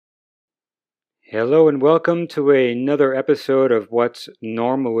Hello and welcome to another episode of What's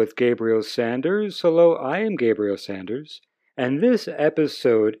Normal with Gabriel Sanders. Hello, I am Gabriel Sanders, and this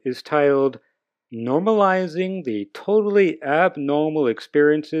episode is titled Normalizing the Totally Abnormal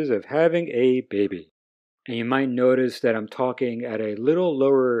Experiences of Having a Baby. And you might notice that I'm talking at a little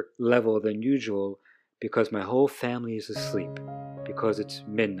lower level than usual because my whole family is asleep, because it's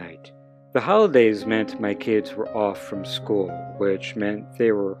midnight. The holidays meant my kids were off from school, which meant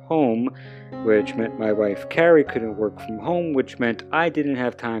they were home, which meant my wife Carrie couldn't work from home, which meant I didn't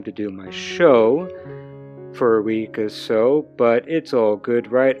have time to do my show for a week or so, but it's all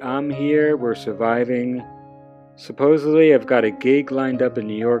good, right? I'm here, we're surviving. Supposedly, I've got a gig lined up in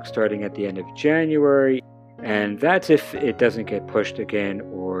New York starting at the end of January, and that's if it doesn't get pushed again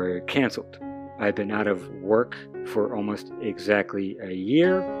or canceled. I've been out of work for almost exactly a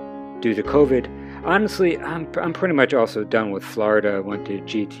year due to COVID. Honestly, I'm pretty much also done with Florida. I went to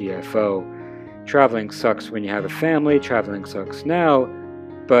GTFO. Traveling sucks when you have a family. Traveling sucks now.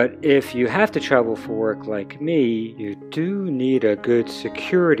 But if you have to travel for work like me, you do need a good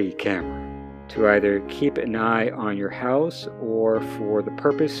security camera to either keep an eye on your house or, for the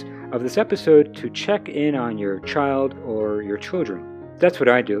purpose of this episode, to check in on your child or your children. That's what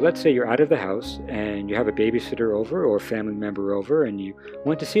I do. Let's say you're out of the house and you have a babysitter over or a family member over and you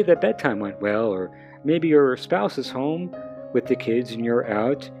want to see if that bedtime went well, or maybe your spouse is home with the kids and you're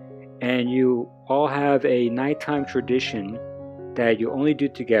out and you all have a nighttime tradition that you only do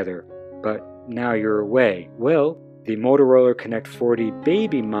together, but now you're away. Well, the Motorola Connect 40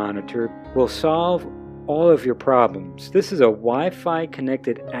 baby monitor will solve all of your problems. This is a Wi-Fi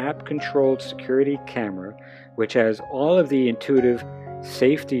connected app-controlled security camera which has all of the intuitive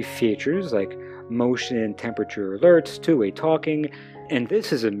safety features like motion and temperature alerts, two-way talking, and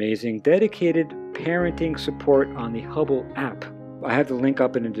this is amazing, dedicated parenting support on the Hubble app. I have the link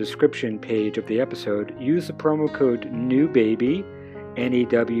up in the description page of the episode. Use the promo code NEWBABY,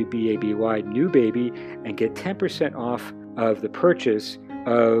 NEWBABY, NEWBABY, and get 10% off of the purchase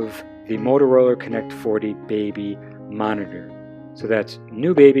of the Motorola Connect 40 baby monitor. So that's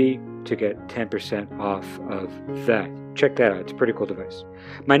NEWBABY to get 10% off of that. Check that out. It's a pretty cool device.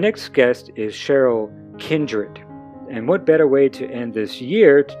 My next guest is Cheryl Kindred. And what better way to end this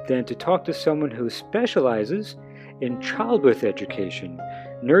year than to talk to someone who specializes in childbirth education,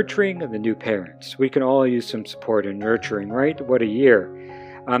 nurturing the new parents. We can all use some support in nurturing, right? What a year.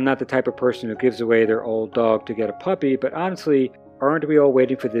 I'm not the type of person who gives away their old dog to get a puppy, but honestly, aren't we all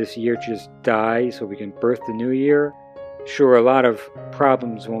waiting for this year to just die so we can birth the new year? Sure, a lot of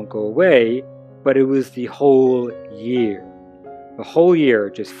problems won't go away, but it was the whole year. The whole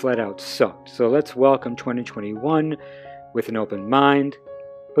year just flat out sucked. So let's welcome 2021 with an open mind.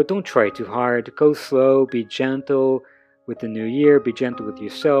 But don't try too hard. Go slow, be gentle with the new year, be gentle with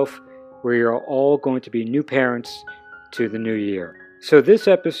yourself, where you're all going to be new parents to the new year. So this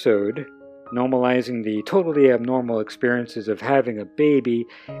episode, Normalizing the Totally Abnormal Experiences of Having a Baby,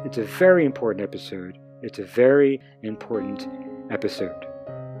 it's a very important episode. It's a very important episode.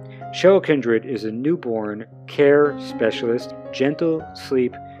 Cheryl Kindred is a newborn care specialist, gentle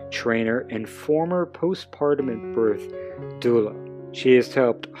sleep trainer, and former postpartum and birth doula. She has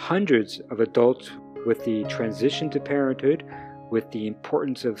helped hundreds of adults with the transition to parenthood, with the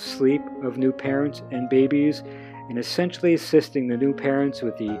importance of sleep of new parents and babies, and essentially assisting the new parents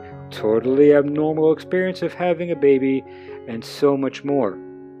with the totally abnormal experience of having a baby, and so much more.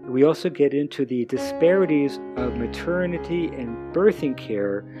 We also get into the disparities of maternity and birthing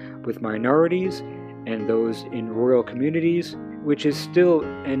care with minorities and those in rural communities, which is still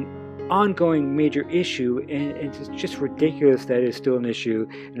an ongoing major issue, and it's just ridiculous that it's still an issue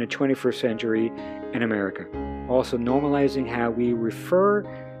in the 21st century in America. Also normalizing how we refer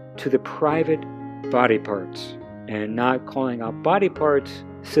to the private body parts and not calling out body parts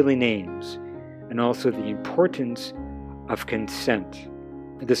silly names, and also the importance of consent.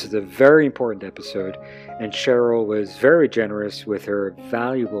 This is a very important episode, and Cheryl was very generous with her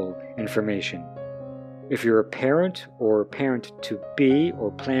valuable information. If you're a parent or parent-to-be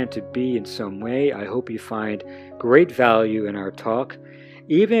or plan to be in some way, I hope you find great value in our talk.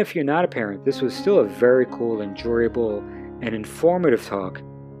 Even if you're not a parent, this was still a very cool, enjoyable, and informative talk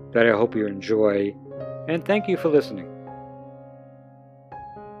that I hope you enjoy. And thank you for listening.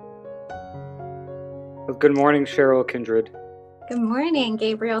 Well, good morning, Cheryl Kindred. Good morning,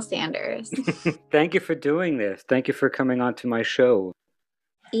 Gabriel Sanders. Thank you for doing this. Thank you for coming on to my show.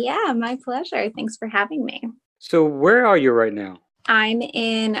 Yeah, my pleasure. Thanks for having me. So where are you right now? I'm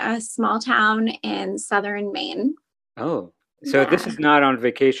in a small town in southern Maine. Oh, so This is not on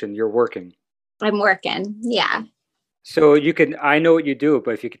vacation. You're working. I'm working. Yeah. So I know what you do,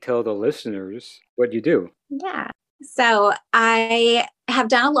 but if you could tell the listeners what you do. Yeah. So I have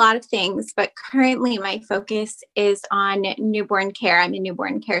done a lot of things, but currently my focus is on newborn care. I'm a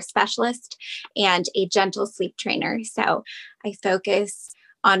newborn care specialist and a gentle sleep trainer. So I focus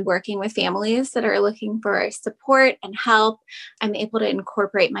on working with families that are looking for support and help. I'm able to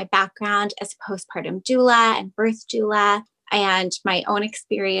incorporate my background as a postpartum doula and birth doula and my own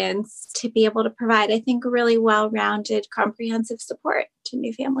experience to be able to provide, I think, really well-rounded, comprehensive support to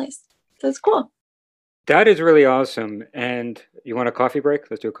new families. So it's cool. That is really awesome. And you want a coffee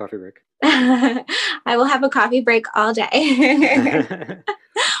break? Let's do a coffee break. I will have a coffee break all day.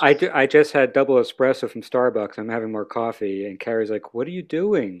 I just had double espresso from Starbucks. I'm having more coffee, and Carrie's like, "What are you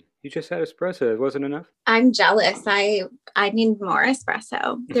doing? You just had espresso. It wasn't enough." I'm jealous. I need more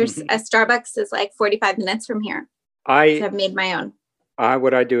espresso. There's a Starbucks is like 45 minutes from here. So I've made my own.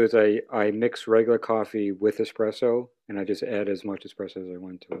 What I do is I mix regular coffee with espresso, and I just add as much espresso as I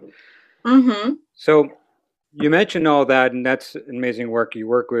want to it. Mm-hmm. So you mentioned all that, and that's amazing work. You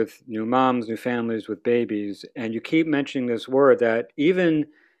work with new moms, new families with babies, and you keep mentioning this word that even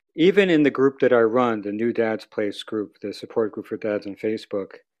in the group that I run, the New Dads Place group, the support group for dads on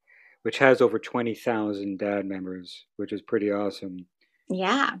Facebook, which has over 20,000 dad members, which is pretty awesome.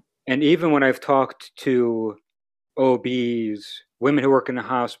 Yeah. And even when I've talked to OBs, women who work in the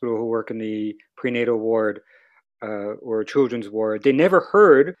hospital, who work in the prenatal ward or children's ward, they never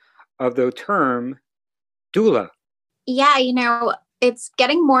heard of the term doula. Yeah, it's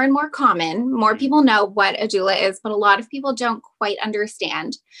getting more and more common. More people know what a doula is, but a lot of people don't quite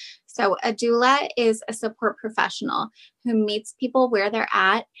understand. So, a doula is a support professional who meets people where they're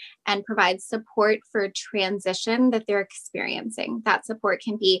at and provides support for transition that they're experiencing. That support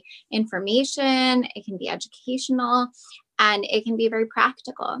can be information, it can be educational, and it can be very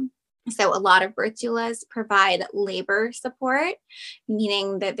practical. So, a lot of birth doulas provide labor support,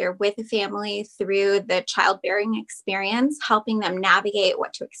 meaning that they're with the family through the childbearing experience, helping them navigate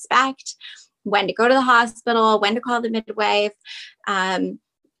what to expect, when to go to the hospital, when to call the midwife,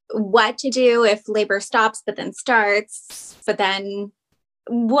 what to do if labor stops but then starts, but then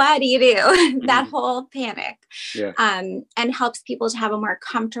what do you do? That whole panic. Yeah. And helps people to have a more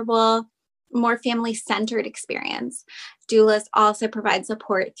comfortable, more family-centered experience. Doulas also provide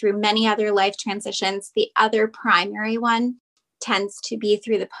support through many other life transitions. The other primary one tends to be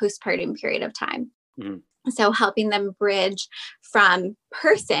through the postpartum period of time. So helping them bridge from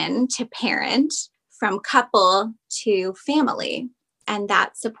person to parent, from couple to family. And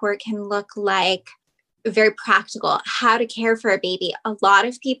that support can look like very practical, how to care for a baby. A lot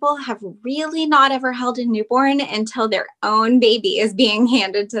of people have really not ever held a newborn until their own baby is being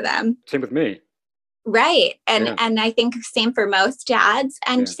handed to them. Same with me. Right. And I think same for most dads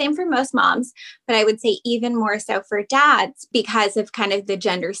and same for most moms, but I would say even more so for dads because of kind of the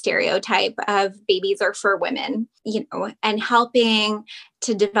gender stereotype of babies are for women, and helping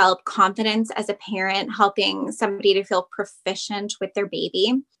to develop confidence as a parent, helping somebody to feel proficient with their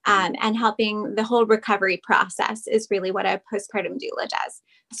baby, and helping the whole recovery process is really what a postpartum doula does.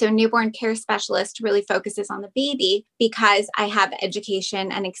 So newborn care specialist really focuses on the baby because I have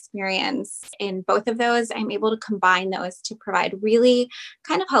education and experience in both of those. I'm able to combine those to provide really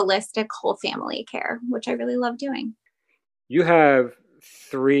kind of holistic whole family care, which I really love doing. You have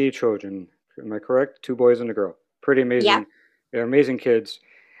 3 children, am I correct? 2 boys and a girl. Pretty amazing. Yep. They're amazing kids.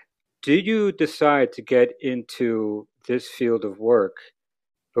 Did you decide to get into this field of work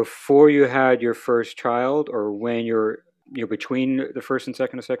before you had your first child or when you're between the first and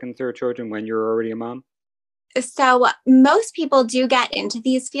second and third children when you're already a mom? So most people do get into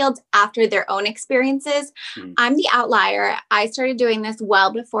these fields after their own experiences. I'm the outlier. I started doing this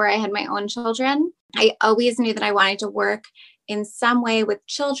well before I had my own children. I always knew that I wanted to work in some way with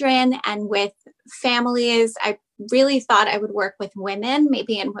children and with families. I really thought I would work with women,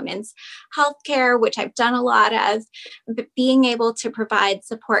 maybe in women's healthcare, which I've done a lot of. But being able to provide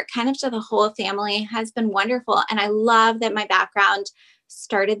support kind of to the whole family has been wonderful. And I love that my background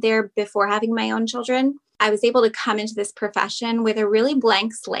started there before having my own children. I was able to come into this profession with a really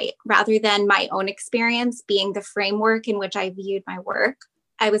blank slate rather than my own experience being the framework in which I viewed my work.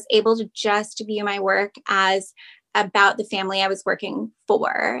 I was able to just view my work as about the family I was working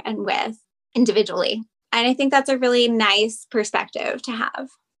for and with individually. And I think that's a really nice perspective to have.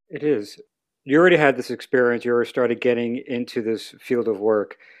 It is. You already had this experience. You already started getting into this field of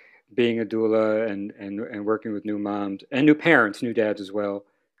work, being a doula and working with new moms and new parents, new dads as well.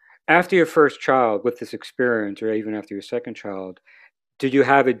 After your first child, with this experience, or even after your second child, did you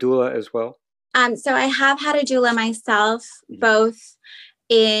have a doula as well? So I have had a doula myself, both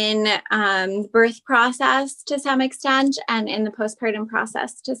in birth process to some extent and in the postpartum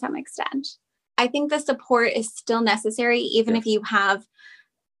process to some extent. I think the support is still necessary, even if you have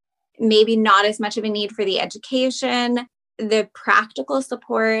maybe not as much of a need for the education, the practical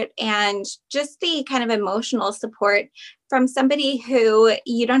support, and just the kind of emotional support from somebody who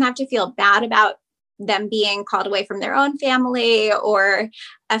you don't have to feel bad about them being called away from their own family or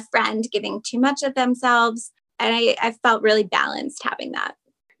a friend giving too much of themselves. And I felt really balanced having that.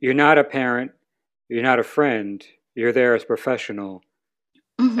 You're not a parent, you're not a friend, you're there as a professional,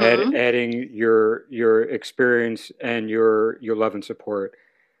 adding your experience and your love and support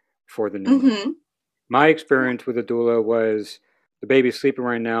for the newborn. My experience with a doula was the baby's sleeping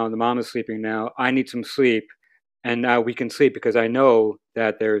right now and the mom is sleeping now. I need some sleep, and now we can sleep because I know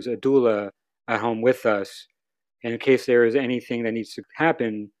that there's a doula at home with us, and in case there is anything that needs to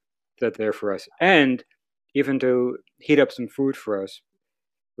happen, that they're for us, and even to heat up some food for us,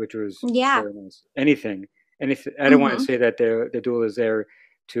 which was very nice. Anything. I don't want to say that the doula is there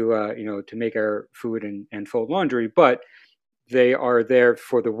to to make our food and fold laundry, but they are there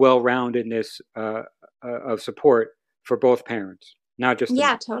for the well-roundedness of support for both parents, not just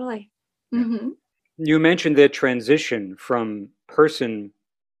totally. You mentioned the transition from person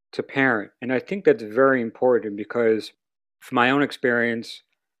to parent, and I think that's very important because from my own experience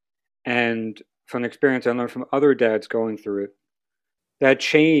and from the experience I learned from other dads going through it, that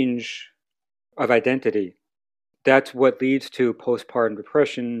change of identity, that's what leads to postpartum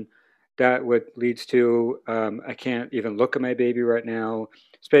depression. That what leads to I can't even look at my baby right now,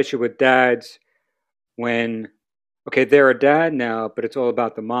 especially with dads when, okay, they're a dad now, but it's all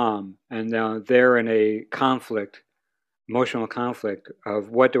about the mom. And now they're in a conflict, emotional conflict of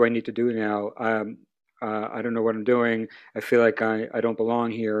what do I need to do now? I don't know what I'm doing. I feel like I don't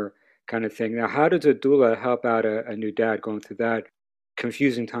belong here kind of thing. Now, how does a doula help out a new dad going through that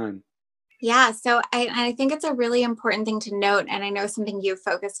confusing time? Yeah, so I think it's a really important thing to note, and I know something you've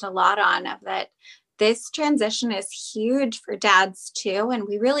focused a lot on, of that this transition is huge for dads too, and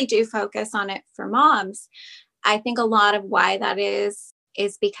we really do focus on it for moms. I think a lot of why that is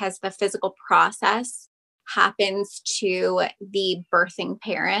because the physical process happens to the birthing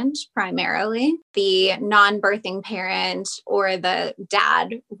parent primarily. The non-birthing parent or the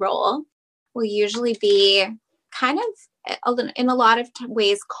dad role will usually be kind of in a lot of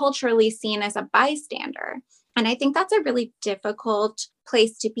ways culturally seen as a bystander. And I think that's a really difficult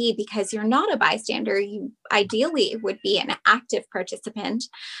place to be because you're not a bystander. You ideally would be an active participant.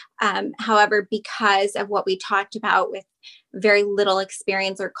 However, because of what we talked about with very little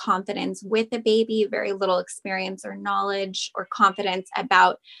experience or confidence with a baby, very little experience or knowledge or confidence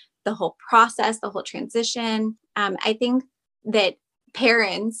about the whole process, the whole transition, I think that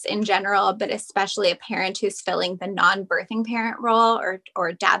parents in general, but especially a parent who's filling the non-birthing parent role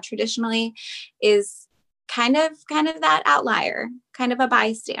or dad traditionally, is kind of that outlier, kind of a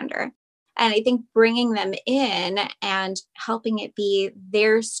bystander. And I think bringing them in and helping it be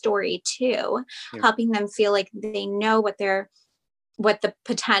their story too, helping them feel like they know what the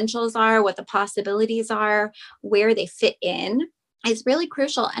potentials are, what the possibilities are, where they fit in is really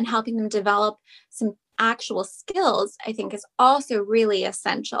crucial. And helping them develop some actual skills, I think, is also really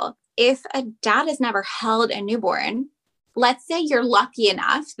essential. If a dad has never held a newborn, let's say you're lucky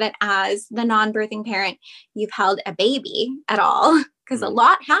enough that as the non-birthing parent, you've held a baby at all, because a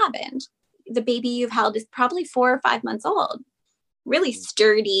lot haven't. The baby you've held is probably 4 or 5 months old, really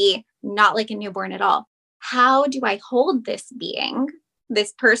sturdy, not like a newborn at all. How do I hold this being,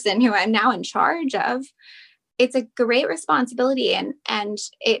 this person who I'm now in charge of? It's a great responsibility, and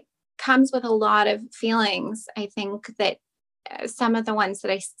it comes with a lot of feelings. I think that some of the ones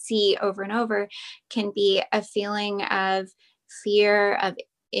that I see over and over can be a feeling of fear, of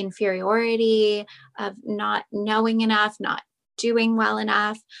inferiority, of not knowing enough, not doing well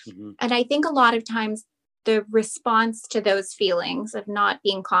enough. And I think a lot of times the response to those feelings of not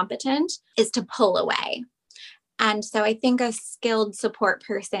being competent is to pull away. And so I think a skilled support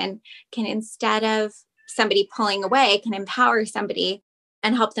person can, instead of somebody pulling away, can empower somebody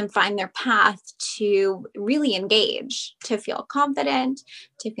and help them find their path to really engage, to feel confident,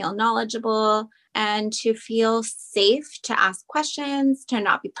 to feel knowledgeable, and to feel safe to ask questions, to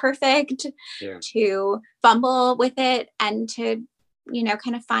not be perfect, to fumble with it, and to,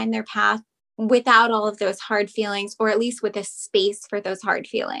 kind of find their path without all of those hard feelings, or at least with a space for those hard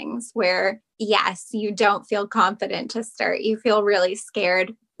feelings where, yes, you don't feel confident to start. You feel really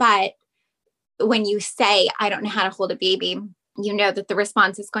scared. But when you say, I don't know how to hold a baby, you know that the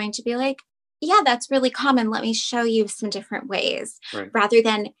response is going to be like, yeah, that's really common. Let me show you some different ways. Rather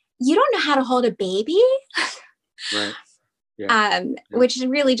than, you don't know how to hold a baby? Right. which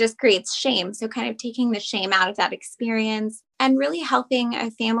really just creates shame. So kind of taking the shame out of that experience and really helping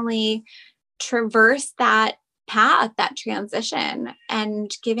a family traverse that path, that transition,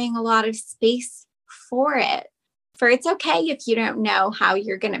 and giving a lot of space for it. For it's okay if you don't know how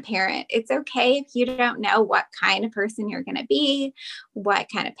you're going to parent. It's okay if you don't know what kind of person you're going to be, what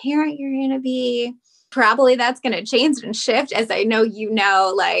kind of parent you're going to be. Probably that's going to change and shift, as I know,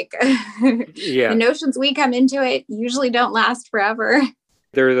 like the notions we come into it usually don't last forever.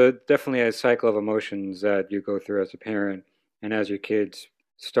 There's definitely a cycle of emotions that you go through as a parent, and as your kids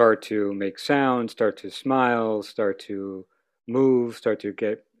start to make sounds, start to smile, start to move, start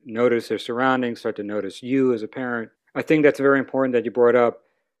to notice their surroundings, start to notice you as a parent. I think that's very important that you brought up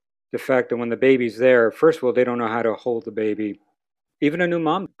the fact that when the baby's there, first of all, they don't know how to hold the baby. Even a new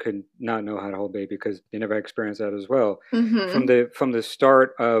mom could not know how to hold a baby because they never experienced that as well. Mm-hmm. From the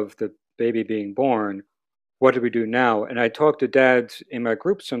start of the baby being born, what do we do now? And I talk to dads in my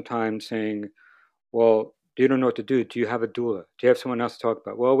group sometimes saying, well, you don't know what to do. Do you have a doula? Do you have someone else to talk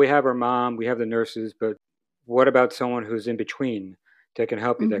about? Well, we have our mom, we have the nurses, but what about someone who's in between that can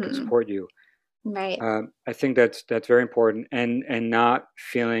help you, that can support you? Right. I think that's very important, and not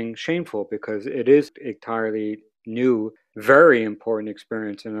feeling shameful, because it is entirely new, very important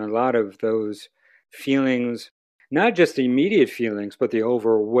experience, and a lot of those feelings, not just the immediate feelings, but the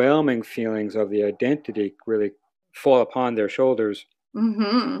overwhelming feelings of the identity really fall upon their shoulders.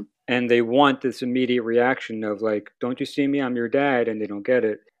 Mm-hmm. And they want this immediate reaction of like, don't you see me? I'm your dad. And they don't get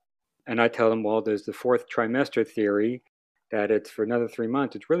it. And I tell them, well, there's the fourth trimester theory that it's for another 3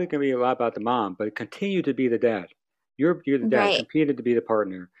 months. It's really going to be a lot about the mom, but continue to be the dad. You're the dad. Right. Continue to be the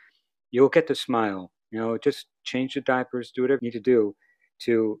partner. You'll get to smile. Just change the diapers, do whatever you need to do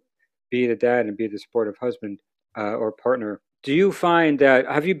to be the dad and be the supportive husband or partner. Do you find that,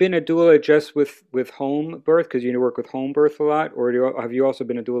 have you been a doula just with home birth, because you work with home birth a lot, or have you also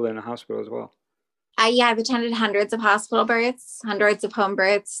been a doula in a hospital as well? Yeah, I've attended hundreds of hospital births, hundreds of home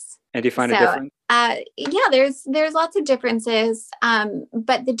births. And do you find it different? Yeah, there's lots of differences,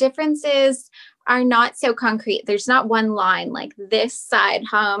 but the differences are not so concrete. There's not one line like this side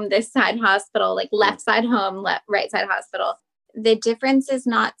home, this side hospital, like left side home, right side hospital. The difference is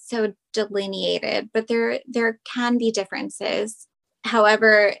not so delineated, but there can be differences.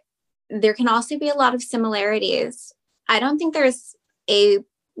 However, there can also be a lot of similarities. I don't think there's a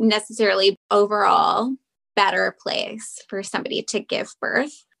necessarily overall better place for somebody to give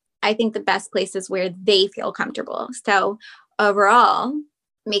birth. I think the best place is where they feel comfortable. So overall,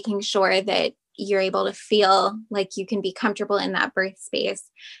 making sure that you're able to feel like you can be comfortable in that birth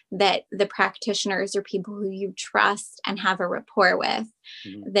space, that the practitioners are people who you trust and have a rapport with,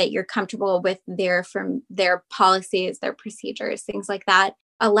 that you're comfortable with their policies, their procedures, things like that.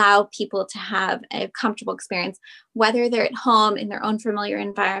 Allow people to have a comfortable experience, whether they're at home in their own familiar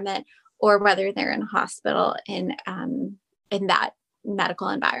environment or whether they're in a hospital in that medical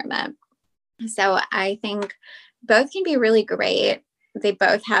environment. So I think both can be really great. They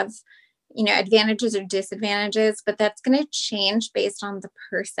both have, advantages or disadvantages, but that's going to change based on the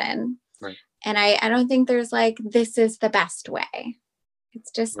person. Right. And I don't think there's like, this is the best way. It's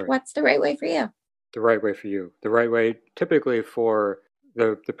just what's the right way for you. The right way for you. The right way typically for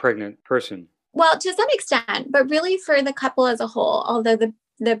the pregnant person. Well, to some extent, but really for the couple as a whole, although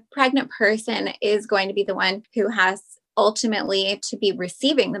the pregnant person is going to be the one who has ultimately to be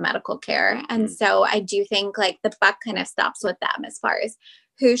receiving the medical care. And so I do think like the buck kind of stops with them as far as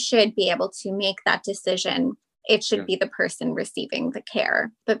who should be able to make that decision. It should be the person receiving the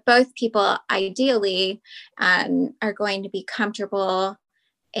care. But both people ideally are going to be comfortable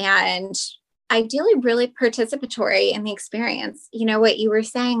and ideally really participatory in the experience. What you were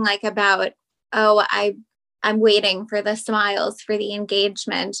saying, like about, I'm waiting for the smiles, for the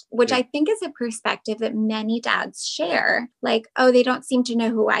engagement, which I think is a perspective that many dads share. Like, they don't seem to know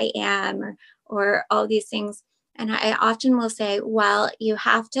who I am or all these things. And I often will say, well, you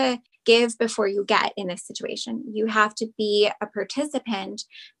have to give before you get in this situation. You have to be a participant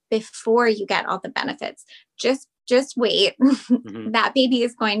before you get all the benefits. Just wait. That baby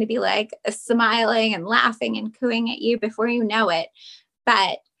is going to be like smiling and laughing and cooing at you before you know it.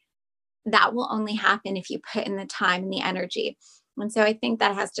 But that will only happen if you put in the time and the energy. And so I think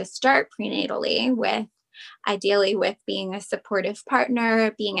that has to start prenatally ideally with being a supportive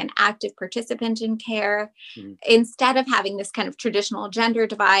partner, being an active participant in care. Instead of having this kind of traditional gender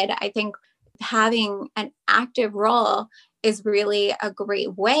divide, I think having an active role is really a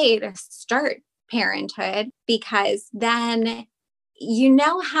great way to start parenthood, because then you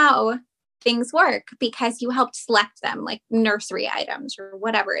know how things work because you helped select them, like nursery items or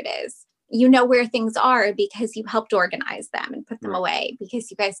whatever it is. you know where things are because you helped organize them and put them Right. away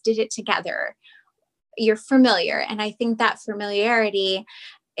because you guys did it together. You're familiar. And I think that familiarity,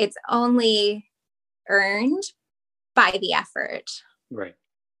 it's only earned by the effort. Right.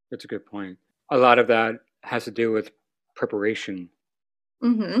 That's a good point. A lot of that has to do with preparation.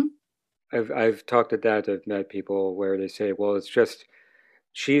 Mm-hmm. I've talked to dads, I've met people where they say, well, it's just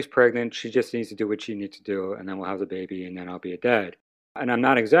she's pregnant, she just needs to do what she needs to do, and then we'll have the baby, and then I'll be a dad. And I'm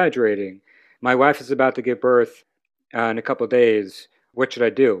not exaggerating. My wife is about to give birth in a couple of days. What should I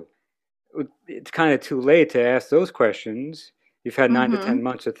do? It's kind of too late to ask those questions. You've had 9 to 10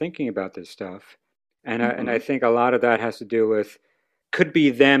 months of thinking about this stuff. And I think a lot of that has to do with could be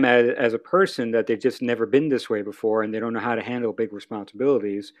them as a person that they've just never been this way before and they don't know how to handle big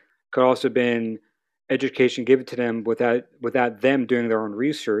responsibilities. Could also been education given to them without them doing their own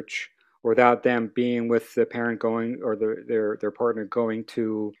research, or without them being with the parent going or their partner going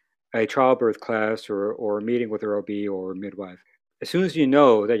to a childbirth class or a meeting with their OB or midwife. As soon as you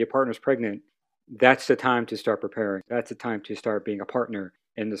know that your partner's pregnant, that's the time to start preparing. That's the time to start being a partner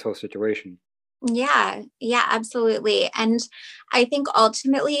in this whole situation. Yeah, absolutely. And I think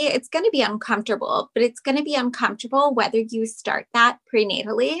ultimately it's going to be uncomfortable, but it's going to be uncomfortable whether you start that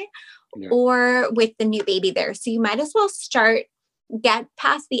prenatally or with the new baby there. So you might as well get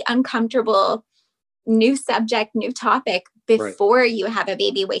past the uncomfortable new subject, new topic before you have a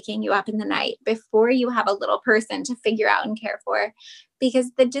baby waking you up in the night, before you have a little person to figure out and care for,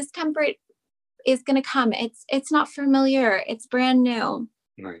 because the discomfort is going to come. It's not familiar. It's brand new.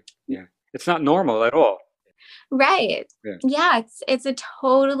 Right. Yeah. It's not normal at all. Right. Yeah, it's a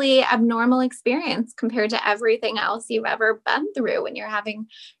totally abnormal experience compared to everything else you've ever been through when you're having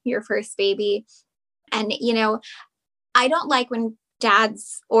your first baby. And I don't like when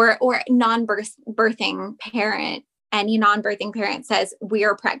dads or non-birthing parent, any non-birthing parent says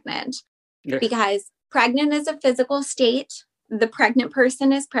we're pregnant, because pregnant is a physical state. The pregnant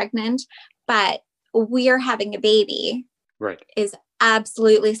person is pregnant, but we're having a baby is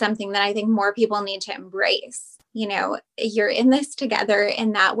absolutely something that I think more people need to embrace. You're in this together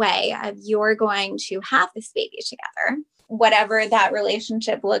in that way of you're going to have this baby together, whatever that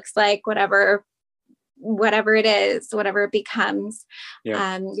relationship looks like, whatever it is, whatever it becomes,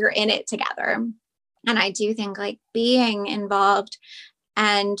 you're in it together. And I do think like being involved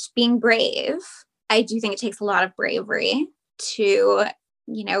and being brave, I do think it takes a lot of bravery to,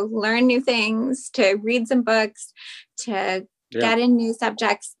 learn new things, to read some books, to get in new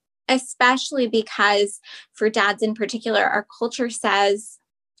subjects, especially because for dads in particular, our culture says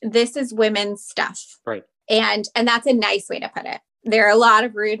this is women's stuff. Right. And that's a nice way to put it. There are a lot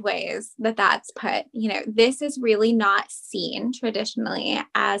of rude ways that that's put. This is really not seen traditionally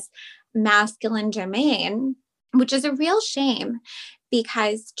as masculine domain, which is a real shame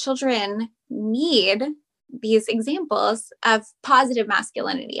because children need these examples of positive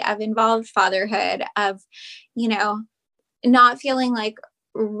masculinity, of involved fatherhood, of, not feeling like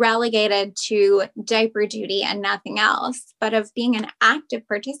relegated to diaper duty and nothing else, but of being an active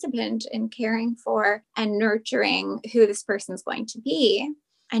participant in caring for and nurturing who this person's going to be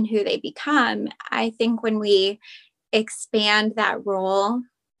and who they become. I think when we expand that role,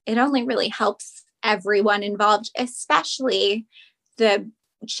 it only really helps everyone involved, especially the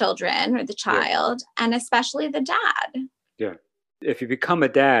children or the child, and especially the dad. Yeah. If you become a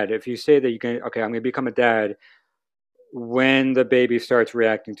dad, if you say that I'm going to become a dad when the baby starts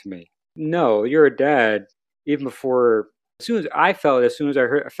reacting to me. No, you're a dad even before. As soon as I felt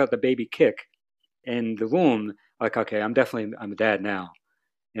the baby kick in the womb, like, okay, I'm a dad now.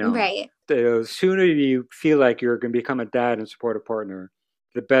 Right. The sooner you feel like you're going to become a dad and supportive partner,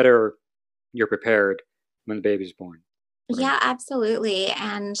 the better you're prepared when the baby's born. Right? Yeah, absolutely.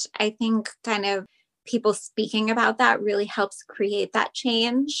 And I think kind of people speaking about that really helps create that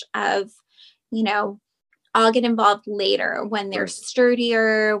change of, I'll get involved later when they're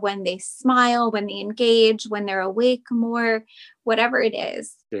sturdier, when they smile, when they engage, when they're awake more, whatever it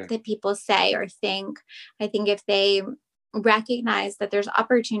is that people say or think. I think if they recognize that there's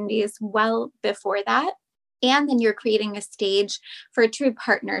opportunities well before that, and then you're creating a stage for a true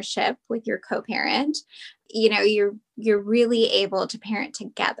partnership with your co-parent, you're really able to parent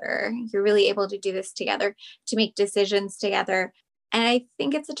together. You're really able to do this together, to make decisions together. And I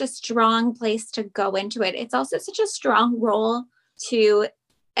think it's such a strong place to go into it. It's also such a strong role to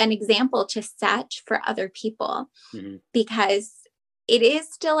an example to set for other people, because it is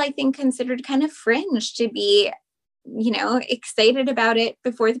still, I think, considered kind of fringe to be, excited about it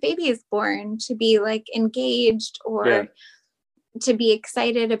before the baby is born, to be like engaged or to be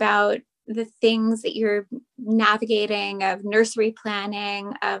excited about the things that you're navigating, of nursery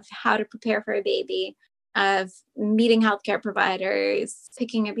planning, of how to prepare for a baby, of meeting healthcare providers,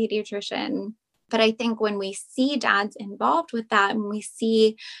 picking a pediatrician. But I think when we see dads involved with that, and we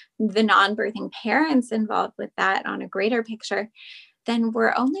see the non-birthing parents involved with that on a greater picture, then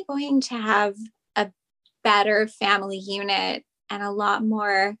we're only going to have a better family unit and a lot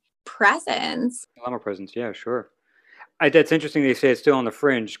more presence. A lot more presence, yeah, sure. That's interesting they say it's still on the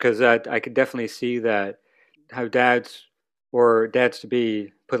fringe because I could definitely see that how dads or dads to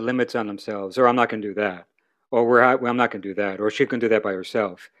be put limits on themselves, or I'm not going to do that, or I'm not going to do that, or she can do that by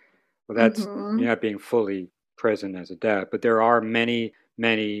herself. Well, that's Mm-hmm. you're not being fully present as a dad. But there are many,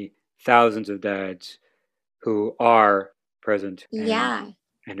 many thousands of dads who are present Yeah,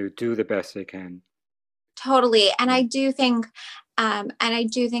 and who do the best they can. totally. Yeah, And I do think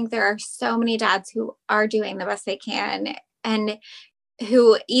there are so many dads who are doing the best they can, and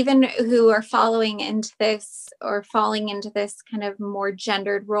who are following into this or falling into this kind of more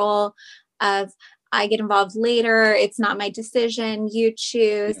gendered role of, I get involved later, it's not my decision, you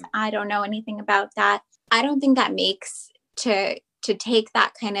choose, yeah, I don't know anything about that. I don't think that makes to take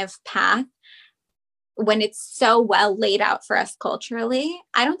that kind of path when it's so well laid out for us culturally.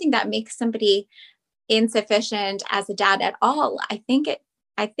 I don't think that makes somebody insufficient as a dad at all. I think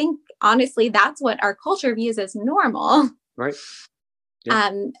honestly that's what our culture views as normal. right.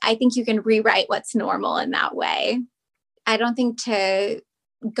 Yeah, I think you can rewrite what's normal in that way. I don't think to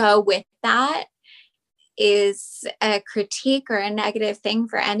go with that is a critique or a negative thing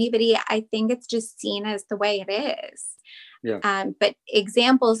for anybody. I think it's just seen as the way it is. yeah. But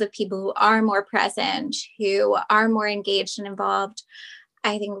examples of people who are more present, who are more engaged and involved,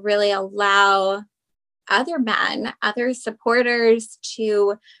 I think really allow other men, other supporters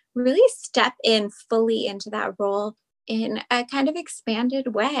to really step in fully into that role in a kind of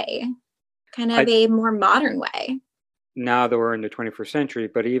expanded way, kind of I a more modern way. Now that we're in the 21st century,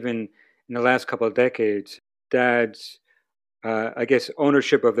 but even in the last couple of decades, dads, I guess,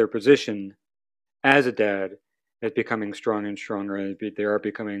 ownership of their position as a dad is becoming stronger and stronger, and they are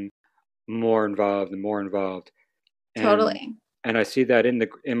becoming more involved and more involved. And Totally. and I see that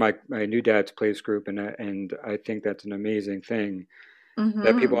in my new dad's place group, and I think that's an amazing thing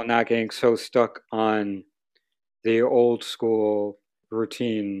that people Mm-hmm. are not getting so stuck on the old school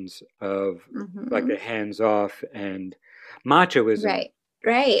routines of like Mm-hmm. the hands off and machoism. Right.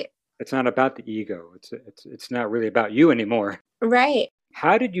 Right. It's not about the ego. It's not really about you anymore. Right.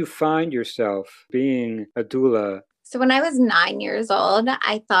 How did you find yourself being a doula? So when I was 9 years old,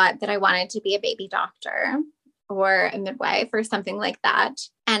 I thought that I wanted to be a baby doctor or a midwife or something like that.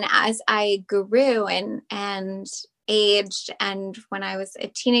 And as I grew and aged, and when I was a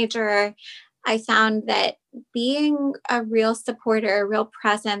teenager, I found that being a real supporter, a real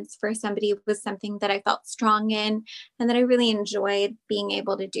presence for somebody was something that I felt strong in and that I really enjoyed being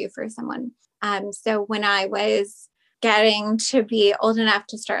able to do for someone. So when I was getting to be old enough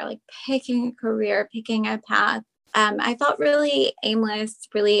to start like picking a career, picking a path, I felt really aimless,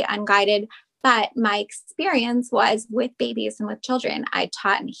 really unguided. But my experience was with babies and with children. I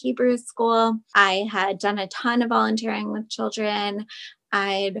taught in Hebrew school. I had done a ton of volunteering with children.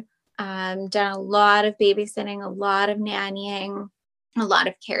 I'd done a lot of babysitting, a lot of nannying, a lot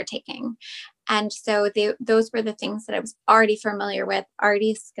of caretaking. And so those were the things that I was already familiar with,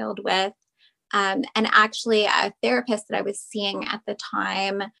 already skilled with. And actually, a therapist that I was seeing at the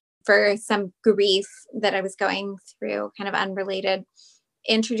time for some grief that I was going through, kind of unrelated,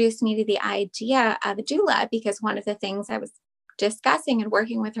 introduced me to the idea of a doula because one of the things I was discussing and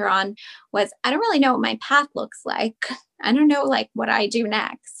working with her on was, I don't really know what my path looks like. I don't know like what I do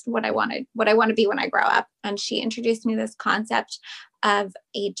next, what I want to be when I grow up. And she introduced me to this concept of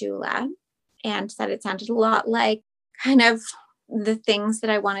a doula and said it sounded a lot like kind of the things that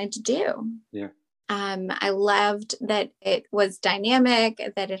I wanted to do. Yeah, I loved that it was dynamic,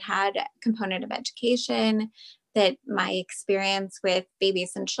 that it had a component of education, that my experience with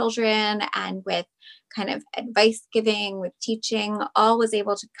babies and children and with kind of advice giving, with teaching, all was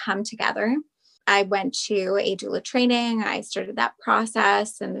able to come together. I went to a doula training. I started that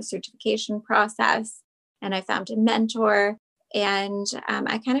process and the certification process, and I found a mentor, and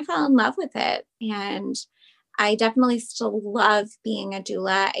I kind of fell in love with it. And I definitely still love being a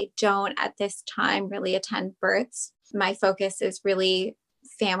doula. I don't at this time really attend births. My focus is really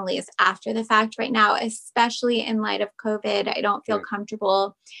families after the fact right now, especially in light of COVID. I don't feel yeah,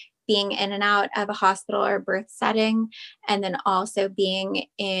 comfortable being in and out of a hospital or birth setting, and then also being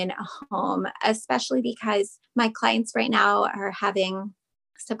in a home, especially because my clients right now are having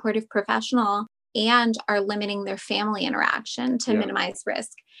supportive professional and are limiting their family interaction to minimize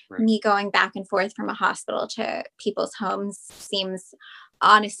risk. Right. Me going back and forth from a hospital to people's homes seems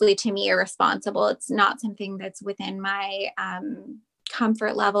honestly to me irresponsible. It's not something that's within my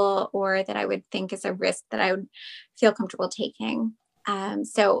comfort level or that I would think is a risk that I would feel comfortable taking.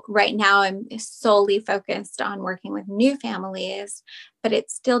 So right now I'm solely focused on working with new families, but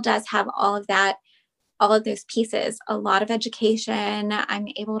it still does have all of those pieces, a lot of education. I'm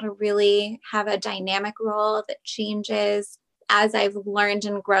able to really have a dynamic role that changes. As I've learned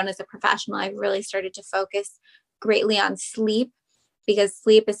and grown as a professional, I've really started to focus greatly on sleep, because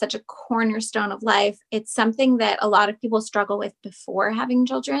sleep is such a cornerstone of life. It's something that a lot of people struggle with before having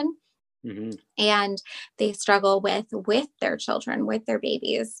children. Mm-hmm. And they struggle with their children, with their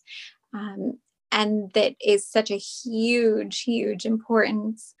babies. And that is such a huge, huge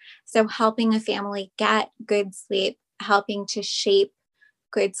importance. So helping a family get good sleep, helping to shape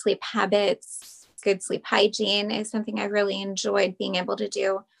good sleep habits, good sleep hygiene is something I really enjoyed being able to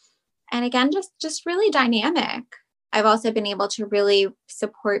do. And again, just really dynamic. I've also been able to really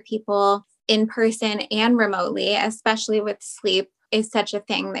support people in person and remotely, especially with sleep is such a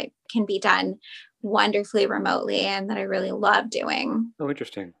thing that can be done wonderfully remotely and that I really love doing. Oh,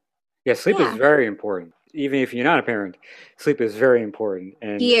 interesting. Yeah, sleep is very important. Even if you're not a parent, sleep is very important.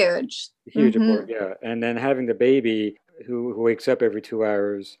 And huge. Important, yeah. And then having the baby who wakes up every 2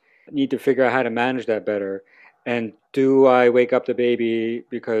 hours, need to figure out how to manage that better. And do I wake up the baby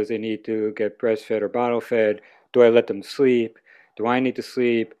because they need to get breastfed or bottle fed? Do I let them sleep? Do I need to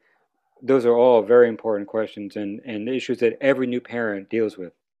sleep? Those are all very important questions and issues that every new parent deals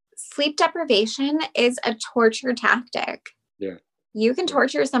with. Sleep deprivation is a torture tactic. Yeah. You can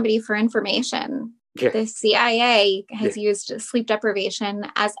torture somebody for information. Yeah. The CIA has used sleep deprivation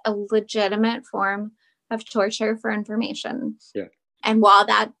as a legitimate form of torture for information. Yeah. And while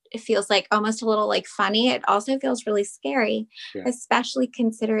that feels like almost a little like funny, it also feels really scary, especially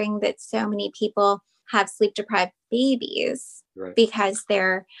considering that so many people have sleep deprived babies because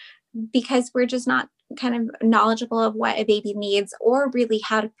we're just not kind of knowledgeable of what a baby needs or really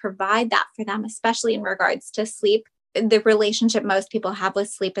how to provide that for them, especially in regards to sleep. The relationship most people have with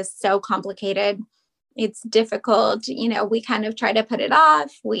sleep is so complicated. It's difficult. We kind of try to put it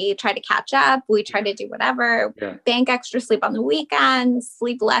off. We try to catch up. We try to do whatever, bank extra sleep on the weekends,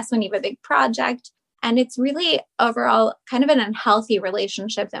 sleep less when you have a big project. And it's really overall kind of an unhealthy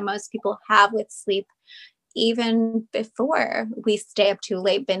relationship that most people have with sleep, even before we stay up too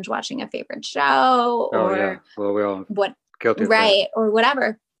late binge watching a favorite show or we all or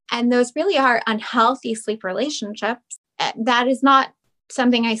whatever. And those really are unhealthy sleep relationships. That is not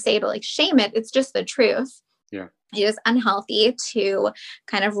something I say to like shame it. It's just the truth. Yeah. It is unhealthy to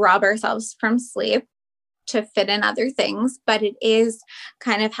kind of rob ourselves from sleep to fit in other things, but it is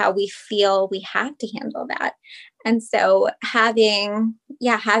kind of how we feel we have to handle that. And so having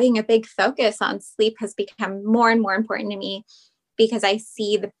a big focus on sleep has become more and more important to me because I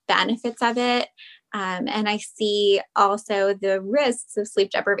see the benefits of it. And I see also the risks of sleep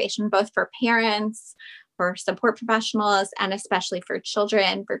deprivation, both for parents, for support professionals, and especially for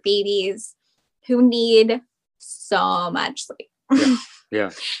children, for babies who need so much sleep. Yeah.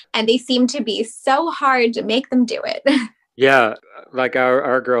 And they seem to be so hard to make them do it. Yeah, like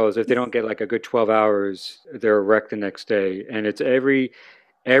our girls, if they don't get like a good 12 hours, they're wrecked the next day. And it's every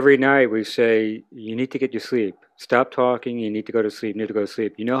night we say, you need to get your sleep. Stop talking. You need to go to sleep. You need to go to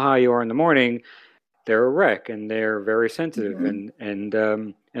sleep. You know how you are in the morning. They're a wreck and they're very sensitive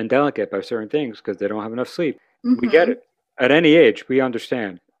and delicate by certain things because they don't have enough sleep. Mm-hmm. We get it. At any age, we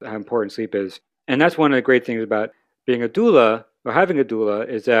understand how important sleep is. And that's one of the great things about being a doula or having a doula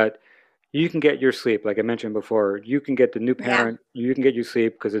is that you can get your sleep. Like I mentioned before, you can get the new parent, you can get your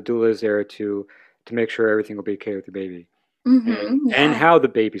sleep because the doula is there to make sure everything will be okay with the baby. Mm-hmm, and how the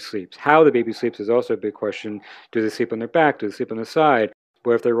baby sleeps. How the baby sleeps is also a big question. Do they sleep on their back? Do they sleep on the side?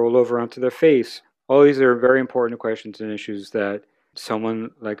 What if they roll over onto their face? All these are very important questions and issues that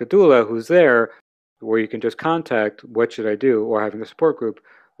someone like a doula who's there, where you can just contact, what should I do? Or having a support group,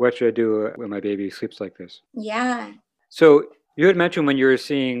 what should I do when my baby sleeps like this? Yeah. So you had mentioned when you were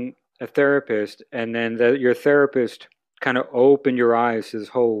seeing a therapist and then your therapist kind of opened your eyes to this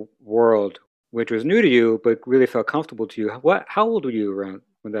whole world, which was new to you, but really felt comfortable to you. How old were you around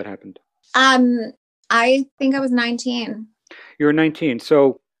when that happened? I think I was 19. You were 19.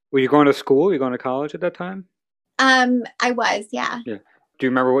 So were you going to school? Were you going to college at that time? I was, yeah. Yeah. Do you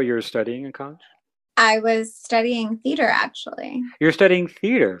remember what you were studying in college? I was studying theater, actually. You were studying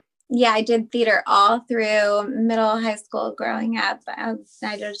theater? Yeah, I did theater all through middle high school growing up. I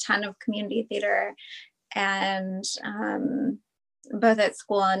did a ton of community theater and both at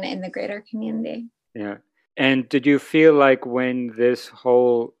school and in the greater community. Yeah. And did you feel like when this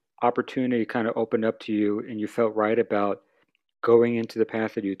whole opportunity kind of opened up to you and you felt right about going into the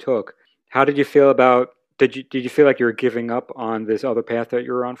path that you took, how did you feel about, did you feel like you were giving up on this other path that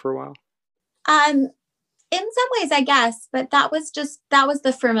you were on for a while? In some ways, I guess, but that was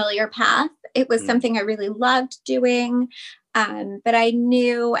the familiar path. It was something I really loved doing. But I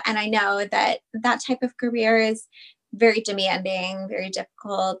knew and I know that that type of career is very demanding, very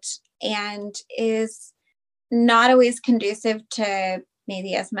difficult, and is not always conducive to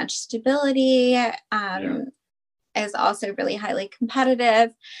maybe as much stability, Yeah. is also really highly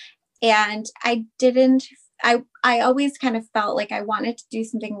competitive. And I always kind of felt like I wanted to do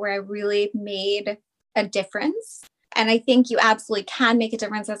something where I really made a difference. And I think you absolutely can make a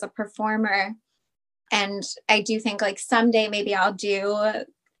difference as a performer. And I do think like someday maybe I'll do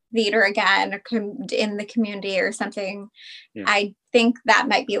theater again or in the community or something. Yeah. I think that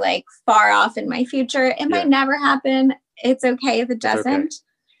might be like far off in my future. It might Yeah. never happen. It's okay if it It's okay.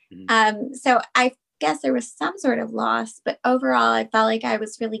 doesn't. So I guess there was some sort of loss, but overall, I felt like I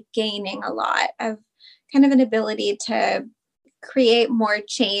was really gaining a lot of kind of an ability to create more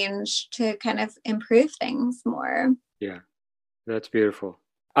change, to kind of improve things more. Yeah. That's beautiful.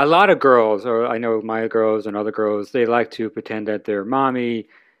 A lot of girls, or I know my girls and other girls, they like to pretend that they're mommy,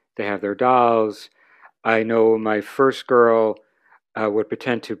 they have their dolls. I know my first girl would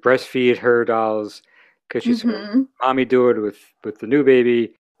pretend to breastfeed her dolls because she saw mommy do it with the new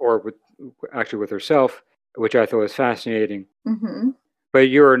baby or with herself, which I thought was fascinating. But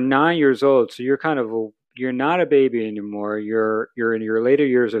you're 9 years old, so you're not a baby anymore. You're in your later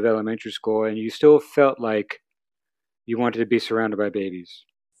years of elementary school, and you still felt like you wanted to be surrounded by babies.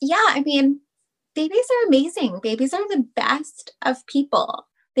 Yeah, I mean, babies are amazing. Babies are the best of people.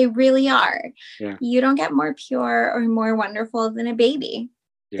 They really are. Yeah. You don't get more pure or more wonderful than a baby.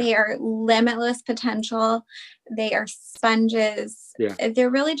 Yeah. They are limitless potential. They are sponges. Yeah.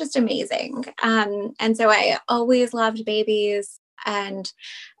 They're really just amazing. And so I always loved babies. And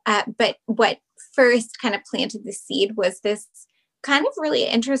but what first kind of planted the seed was this kind of really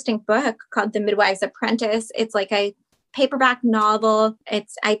interesting book called The Midwife's Apprentice. It's like a paperback novel.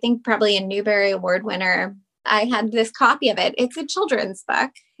 It's, I think, probably a Newbery Award winner. I had this copy of it. It's a children's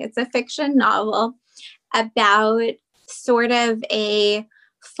book. It's a fiction novel about sort of a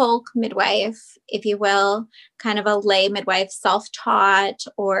folk midwife, if you will, kind of a lay midwife, self-taught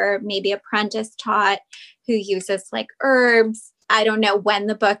or maybe apprentice taught, who uses like herbs. I don't know when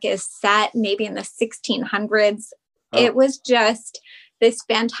the book is set, maybe in the 1600s. Oh. It was just this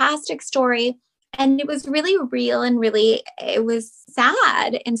fantastic story. And it was really real and really, it was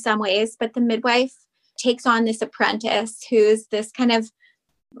sad in some ways, but the midwife takes on this apprentice who's this kind of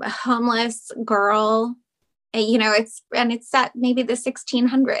homeless girl. You know, it's set maybe the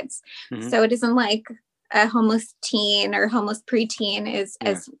 1600s. So it isn't like a homeless teen or homeless preteen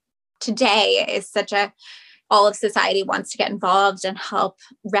as today is such a, all of society wants to get involved and help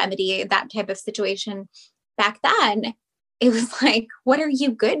remedy that type of situation. Back then, it was like, what are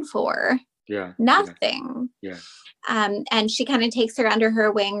you good for? Yeah. Nothing. Yeah. And she kind of takes her under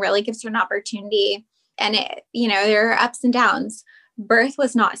her wing, really gives her an opportunity. And it, you know, there are ups and downs. Birth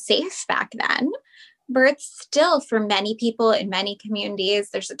was not safe back then. Birth still, for many people in many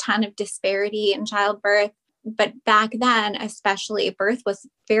communities, there's a ton of disparity in childbirth. But back then, especially, birth was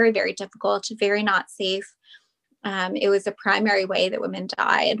very, very difficult, very not safe. It was a primary way that women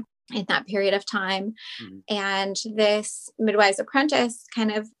died in that period of time. And this midwife's apprentice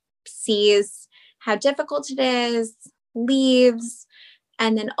kind of sees how difficult it is, leaves,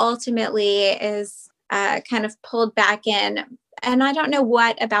 and then ultimately is kind of pulled back in. And I don't know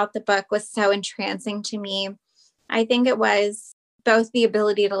what about the book was so entrancing to me. I think it was both the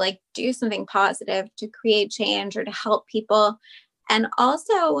ability to like do something positive, to create change or to help people. And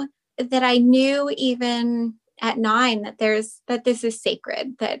also that I knew even at 9 that this is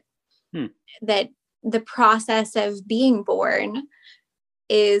sacred, that the process of being born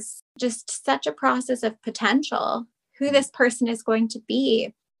is just such a process of potential, who this person is going to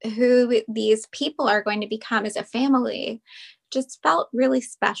be, who these people are going to become as a family, just felt really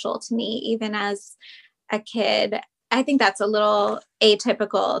special to me, even as a kid. I think that's a little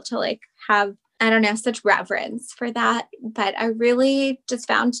atypical to like have, I don't know, such reverence for that. But I really just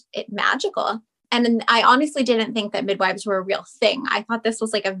found it magical. And I honestly didn't think that midwives were a real thing. I thought this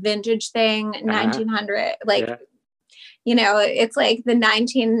was like a vintage thing, 1900, like, you know, it's like the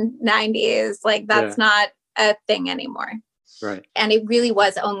 1990s, like that's not a thing anymore. Right. And it really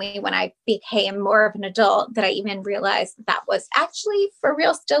was only when I became more of an adult that I even realized that was actually for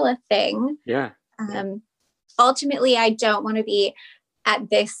real still a thing. Yeah. ultimately, I don't want to be at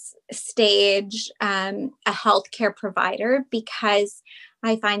this stage a healthcare provider, because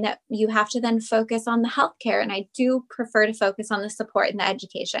I find that you have to then focus on the healthcare. And I do prefer to focus on the support and the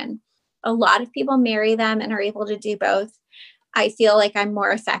education. A lot of people marry them and are able to do both. I feel like I'm more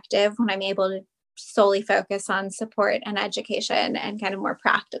effective when I'm able to solely focus on support and education and kind of more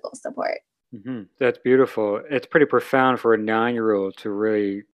practical support. Mm-hmm. That's beautiful. It's pretty profound for a 9-year-old to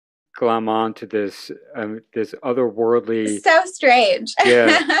really glom on to this otherworldly. So strange.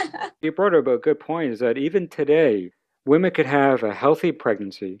 Yeah. You brought up a good point, is that even today, women could have a healthy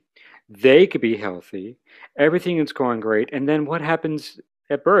pregnancy, they could be healthy, everything is going great, and then what happens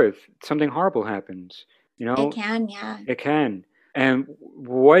at birth? Something horrible happens. It can, yeah. It can. And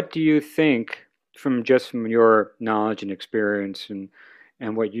what do you think, from your knowledge and experience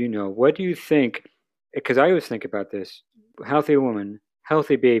and what you know, what do you think? Because I always think about this: healthy woman,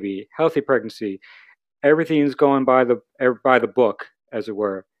 healthy baby, healthy pregnancy, everything's going by the book, as it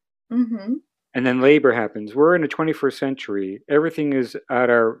were. Mm-hmm. And then labor happens. We're in the 21st century. Everything is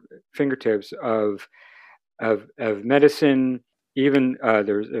at our fingertips of medicine. Even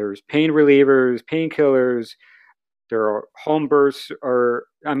there's pain relievers, painkillers. There are home births, or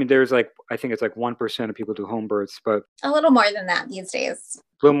I mean, there's like, I think it's like 1% of people do home births, but A little more than that these days.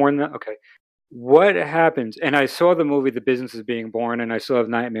 a little more than that. Okay, what happens? And I saw the movie The Business is Being Born, and I still have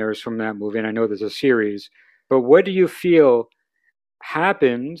nightmares from that movie. And I know there's a series, but what do you feel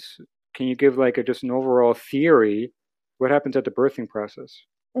happens? Can you give like just an overall theory? What happens at the birthing process?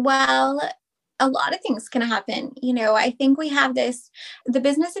 Well, a lot of things can happen. I think we have the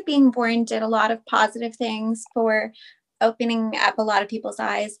business of being born did a lot of positive things for opening up a lot of people's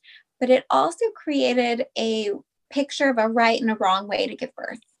eyes, but it also created a picture of a right and a wrong way to give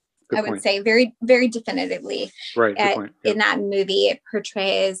birth. Good I would point. say very, very definitively. Right. Good point. Yep. In that movie, it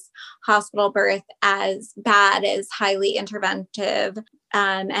portrays hospital birth as bad, as highly interventive,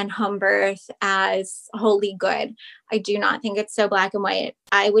 and home birth as wholly good. I do not think it's so black and white.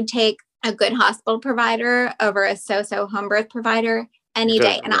 I would take a good hospital provider over a so-so home birth provider any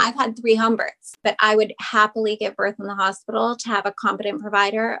day. And I've had 3 home births, but I would happily give birth in the hospital to have a competent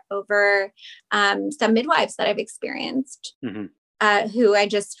provider over some midwives that I've experienced. Mm-hmm. Who I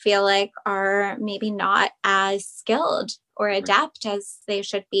just feel like are maybe not as skilled or adept as they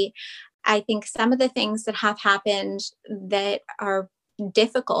should be. I think some of the things that have happened that are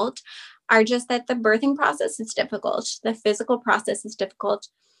difficult are just that the birthing process is difficult. The physical process is difficult.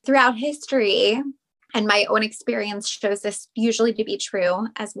 Throughout history, and my own experience shows this usually to be true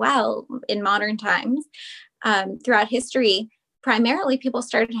as well in modern times, throughout history, primarily people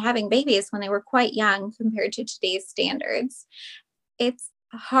started having babies when they were quite young compared to today's standards. It's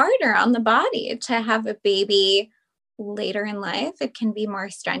harder on the body to have a baby later in life. It can be more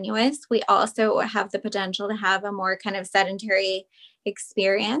strenuous. We also have the potential to have a more kind of sedentary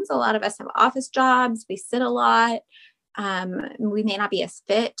experience. A lot of us have office jobs. We sit a lot. We may not be as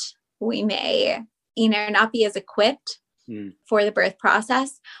fit. We may, not be as equipped for the birth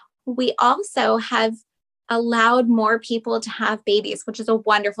process. We also have allowed more people to have babies, which is a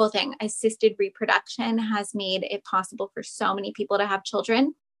wonderful thing. Assisted reproduction has made it possible for so many people to have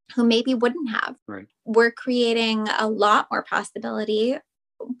children who maybe wouldn't have. Right. We're creating a lot more possibility,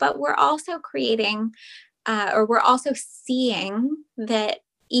 but we're also creating, or we're also seeing that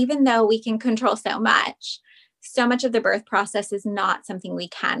even though we can control so much of the birth process is not something we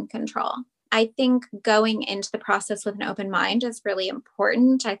can control. I think going into the process with an open mind is really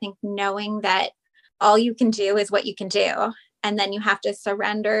important. I think knowing that all you can do is what you can do. And then you have to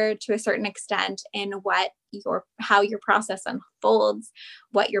surrender to a certain extent in how your process unfolds,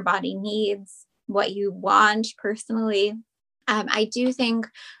 what your body needs, what you want personally. I do think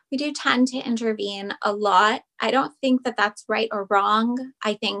we do tend to intervene a lot. I don't think that that's right or wrong.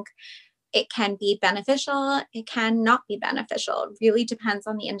 I think it can be beneficial. It can not be beneficial. It really depends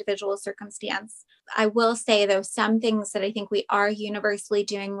on the individual circumstance. I will say, though, some things that I think we are universally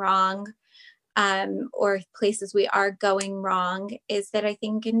doing wrong, or places we are going wrong, is that I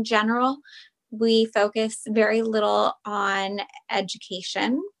think in general, we focus very little on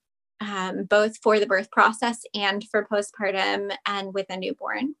education, both for the birth process and for postpartum and with a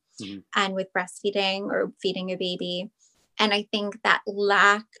newborn, and with breastfeeding or feeding a baby. And I think that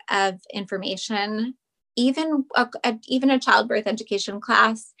lack of information, even a childbirth education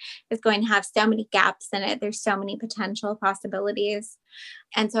class, is going to have so many gaps in it. There's so many potential possibilities.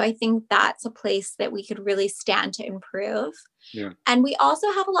 And so I think that's a place that we could really stand to improve. Yeah. And we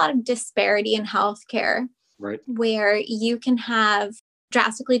also have a lot of disparity in healthcare, right, where you can have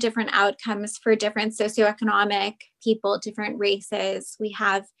drastically different outcomes for different socioeconomic people, different races. We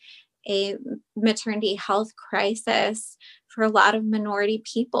have a maternity health crisis for a lot of minority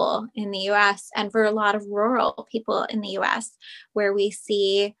people in the US and for a lot of rural people in the US, where we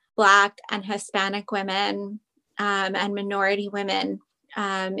see Black and Hispanic women and minority women,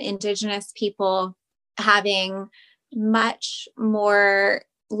 Indigenous people having much more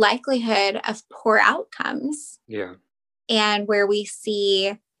likelihood of poor outcomes. Yeah. And where we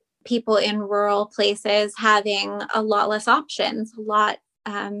see people in rural places having a lot less options, a lot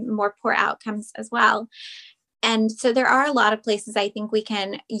more poor outcomes as well. And so there are a lot of places I think we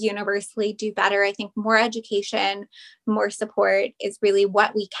can universally do better. I think more education, more support is really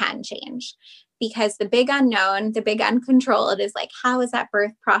what we can change. Because the big unknown, the big uncontrolled is like, how is that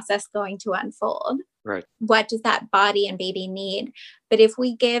birth process going to unfold? Right. What does that body and baby need? But if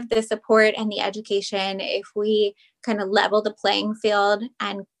we give the support and the education, if we kind of level the playing field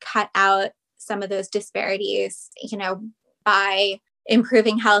and cut out some of those disparities, by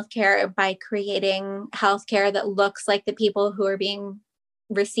improving healthcare, by creating healthcare that looks like the people who are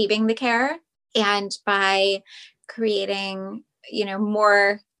receiving the care, and by creating,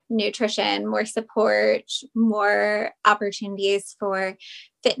 more nutrition, more support, more opportunities for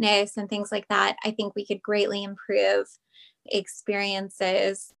fitness and things like that, I think we could greatly improve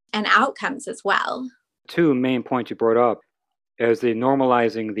experiences and outcomes as well. Two main points you brought up is the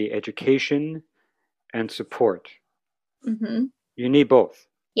normalizing the education and support. Mm-hmm. You need both.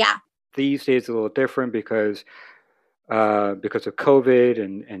 Yeah. These days a little different because of COVID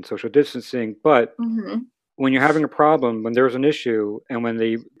and social distancing. But when you're having a problem, when there's an issue, and when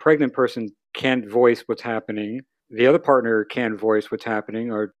the pregnant person can't voice what's happening, the other partner can't voice what's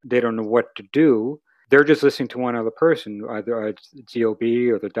happening, or they don't know what to do, they're just listening to one other person, either a DOB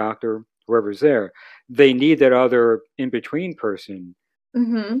or the doctor, whoever's there. They need that other in-between person,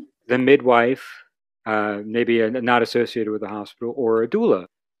 the midwife, maybe not associated with the hospital, or a doula,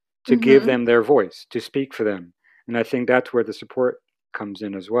 to give them their voice, to speak for them. And I think that's where the support comes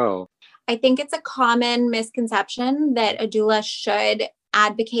in as well. I think it's a common misconception that a doula should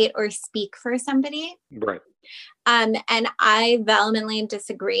advocate or speak for somebody. Right. And I vehemently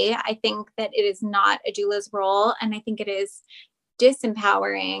disagree. I think that it is not a doula's role. And I think it is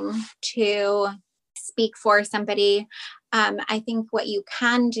disempowering to speak for somebody. I think what you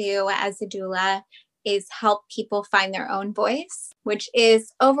can do as a doula is help people find their own voice, which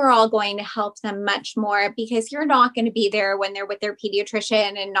is overall going to help them much more, because you're not going to be there when they're with their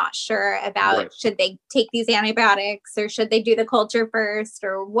pediatrician and not sure about should they take these antibiotics, or should they do the culture first,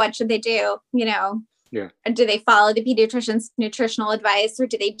 or what should they do, Yeah. Do they follow the pediatrician's nutritional advice, or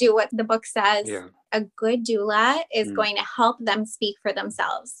do they do what the book says? Yeah. A good doula is going to help them speak for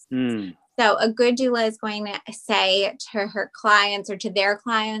themselves. So a good doula is going to say to her clients or to their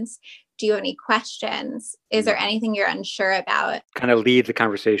clients, do you have any questions? Is there anything you're unsure about? Kind of lead the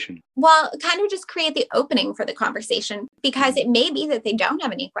conversation. Well, kind of just create the opening for the conversation, because it may be that they don't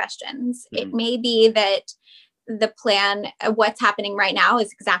have any questions. It may be that the plan, what's happening right now,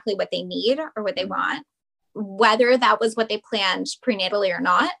 is exactly what they need or what they want, whether that was what they planned prenatally or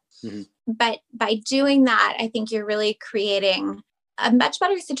not. But by doing that, I think you're really creating a much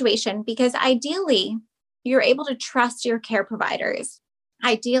better situation, because ideally you're able to trust your care providers.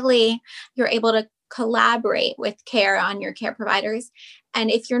 Ideally, you're able to collaborate with care on your care providers.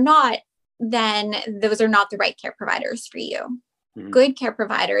 And if you're not, then those are not the right care providers for you. Good care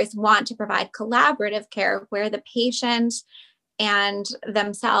providers want to provide collaborative care where the patient and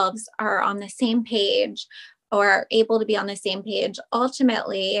themselves are on the same page, or are able to be on the same page.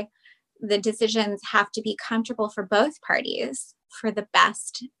 Ultimately, the decisions have to be comfortable for both parties for the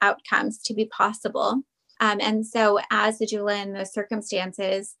best outcomes to be possible. And so as a doula in those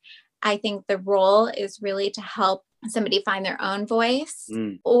circumstances, I think the role is really to help somebody find their own voice,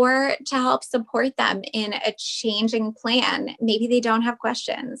 or to help support them in a changing plan. Maybe they don't have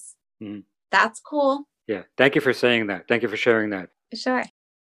questions. That's cool. Yeah. Thank you for saying that. Thank you for sharing that. Sure.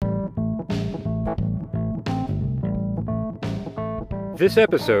 This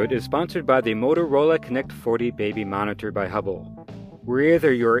episode is sponsored by the Motorola Connect 40 Baby Monitor by Hubble.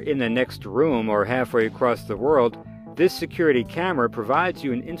 Whether you're in the next room or halfway across the world, this security camera provides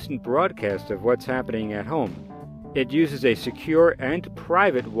you an instant broadcast of what's happening at home. It uses a secure and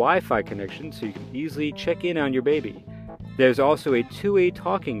private Wi-Fi connection so you can easily check in on your baby. There's also a two-way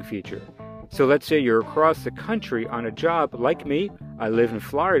talking feature. So let's say you're across the country on a job like me. I live in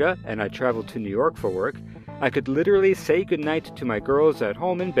Florida and I travel to New York for work. I could literally say goodnight to my girls at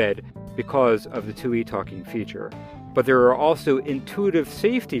home in bed because of the two-way talking feature. But there are also intuitive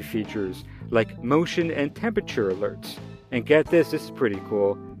safety features like motion and temperature alerts. And get this is pretty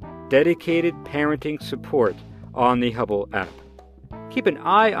cool, dedicated parenting support on the Hubble app. Keep an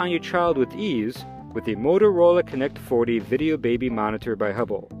eye on your child with ease with the Motorola Connect 40 Video Baby Monitor by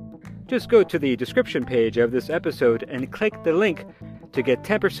Hubble. Just go to the description page of this episode and click the link to get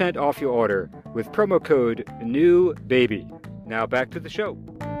 10% off your order with promo code NEWBABY. Now back to the show.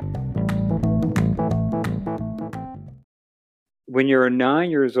 When you were 9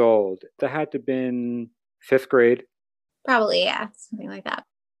 years old, that had to have been 5th grade? Probably, yeah, something like that.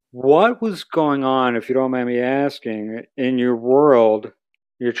 What was going on, if you don't mind me asking, in your world,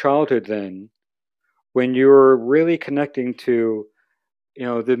 your childhood then, when you were really connecting to,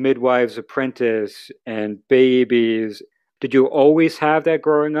 the midwife's apprentice and babies? Did you always have that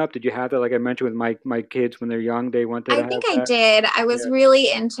growing up? Did you have that, like I mentioned with my kids when they're young, they wanted to I have think I that? did. I was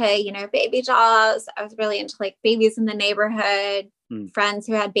really into, baby dolls. I was really into like babies in the neighborhood, friends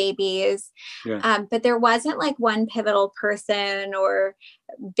who had babies. Yeah. But there wasn't like one pivotal person or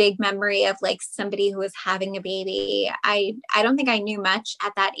big memory of like somebody who was having a baby. I don't think I knew much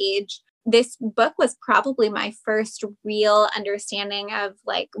at that age. This book was probably my first real understanding of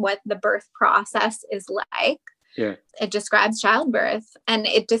like what the birth process is like. Yeah. It describes childbirth, and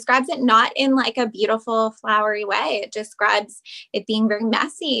it describes it not in like a beautiful flowery way. It describes it being very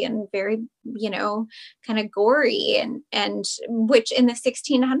messy and very, kind of gory, and which in the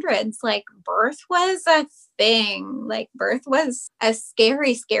 1600s, like birth was a thing. Like birth was a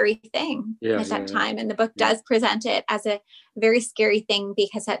scary, scary thing at that time. And the book does present it as a very scary thing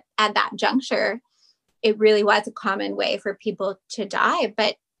because at that juncture, it really was a common way for people to die.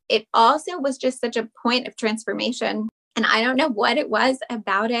 But it also was just such a point of transformation. And I don't know what it was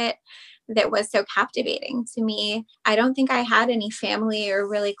about it that was so captivating to me. I don't think I had any family or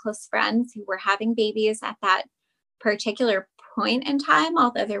really close friends who were having babies at that particular point in time,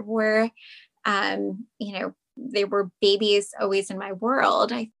 although there were, there were babies always in my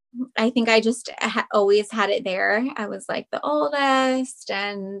world. I think I just always had it there. I was like the oldest,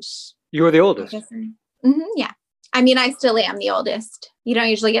 and you were the oldest. Yeah. I mean, I still am the oldest. You don't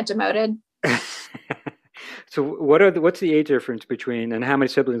usually get demoted. So what's the age difference between, and how many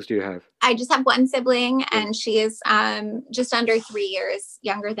siblings do you have? I just have one sibling, and she is just under 3 years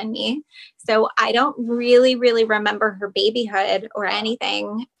younger than me. So I don't really, really remember her babyhood or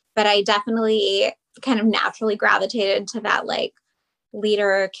anything, but I definitely kind of naturally gravitated to that like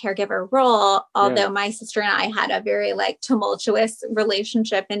leader caregiver role. Although my sister and I had a very like tumultuous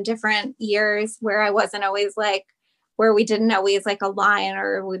relationship in different years where I wasn't always like, where we didn't always like align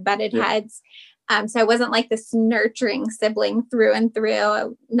or we butted heads. So I wasn't like this nurturing sibling through and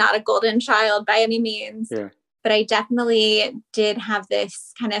through, not a golden child by any means. Yeah. But I definitely did have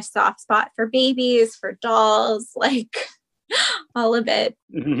this kind of soft spot for babies, for dolls, like all of it.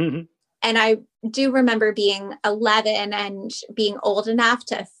 And I do remember being 11 and being old enough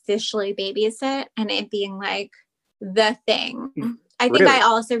to officially babysit, and it being like the thing. I think I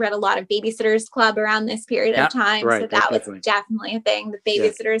also read a lot of Babysitters Club around this period of time. Right, so that was definitely a thing. The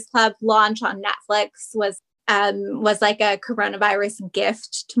Babysitters Club launch on Netflix was like a coronavirus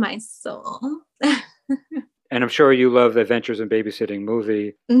gift to my soul. And I'm sure you love the Adventures in Babysitting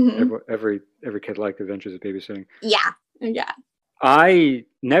movie. Every kid liked Adventures in Babysitting. Yeah. I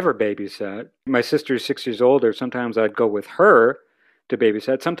never babysat. My sister's 6 years older. Sometimes I'd go with her to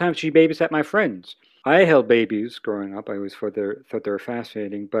babysat. Sometimes she babysat my friends. I held babies growing up. I always thought they were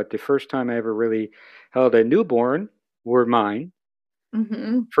fascinating. But the first time I ever really held a newborn were mine.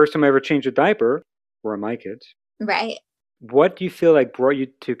 First time I ever changed a diaper were my kids. Right. What do you feel like brought you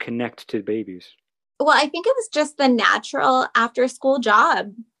to connect to babies? Well, I think it was just the natural after-school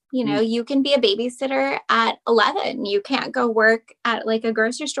job. You can be a babysitter at 11. You can't go work at like a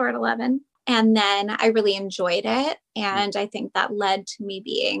grocery store at 11. And then I really enjoyed it. And I think that led to me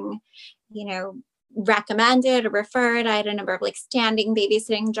being, recommended or referred. I had a number of like standing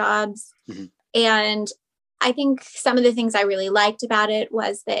babysitting jobs. And I think some of the things I really liked about it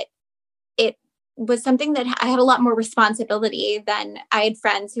was that it was something that I had a lot more responsibility than I had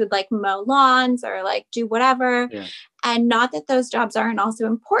friends who would like mow lawns or like do whatever. And not that those jobs aren't also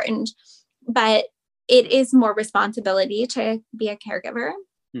important, but it is more responsibility to be a caregiver.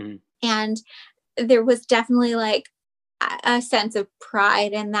 And there was definitely like a sense of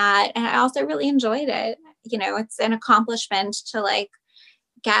pride in that. And I also really enjoyed it. It's an accomplishment to like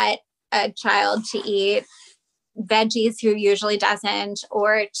get a child to eat veggies who usually doesn't,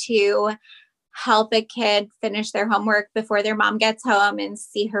 or to help a kid finish their homework before their mom gets home and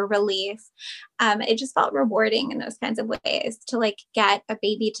see her relief. It just felt rewarding in those kinds of ways to like get a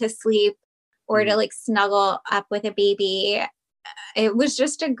baby to sleep or to like snuggle up with a baby. It was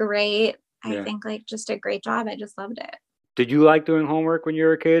just a great, I think like just a great job. I just loved it. Did you like doing homework when you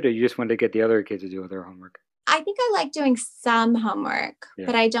were a kid, or you just wanted to get the other kids to do their homework? I think I like doing some homework,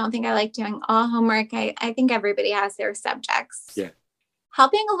 but I don't think I like doing all homework. I think everybody has their subjects. Yeah.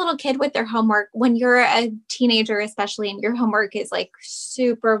 Helping a little kid with their homework when you're a teenager, especially, and your homework is like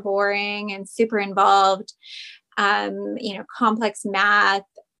super boring and super involved, complex math,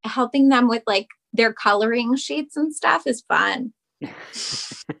 helping them with like their coloring sheets and stuff is fun.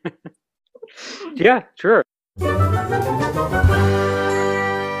 Yeah, sure.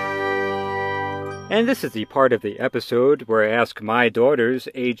 And this is the part of the episode where I ask my daughters,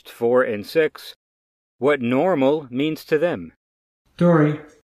 aged 4 and 6, what normal means to them. Dory,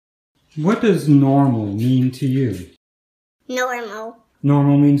 what does normal mean to you? Normal.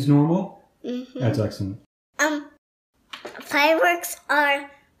 Normal means normal? Mm-hmm. That's excellent. Fireworks are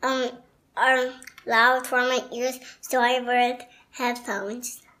loud for my ears, so I wear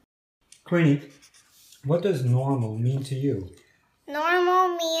headphones. Queenie, what does normal mean to you?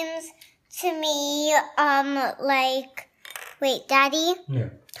 Normal means to me, Daddy? Yeah.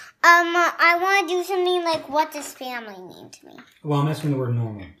 I want to do something like, what does family mean to me? Well, I'm asking the word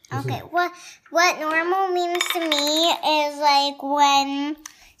normal. What normal means to me is like when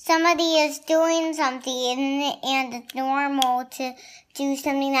somebody is doing something and it's normal to do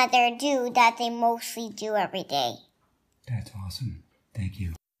something that they mostly do every day. That's awesome. Thank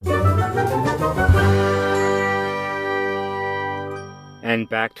you. And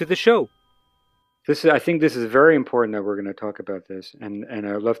back to the show. I think this is very important that we're going to talk about this, and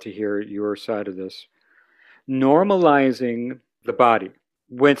I'd love to hear your side of this. Normalizing the body,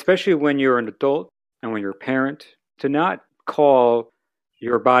 especially when you're an adult and when you're a parent, to not call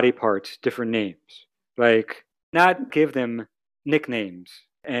your body parts different names, like not give them nicknames,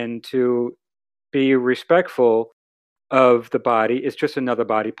 and to be respectful of the body. It's just another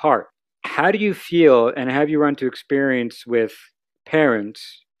body part. How do you feel, and have you run into experience with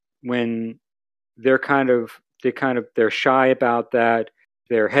parents when they're shy about that,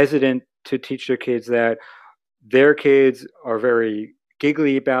 they're hesitant to teach their kids that, their kids are very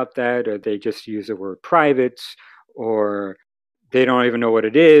giggly about that, or they just use the word privates, or they don't even know what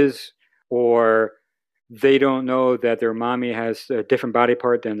it is, or they don't know that their mommy has a different body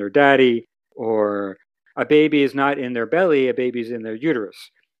part than their daddy, or a baby is not in their belly, a baby's in their uterus.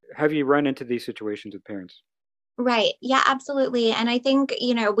 Have you run into these situations with parents? Right. Yeah, absolutely. And I think,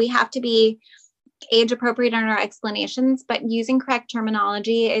 we have to be age appropriate in our explanations, but using correct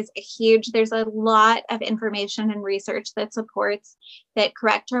terminology is huge. There's a lot of information and research that supports that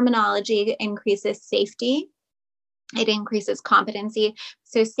correct terminology increases safety. It increases competency.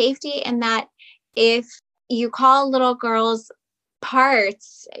 So safety in that if you call little girls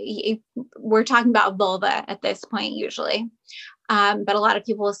parts, we're talking about vulva at this point usually. But a lot of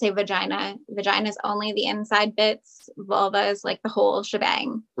people will say vagina. Vagina is only the inside bits. Vulva is like the whole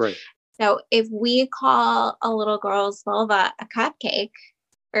shebang. Right. So if we call a little girl's vulva a cupcake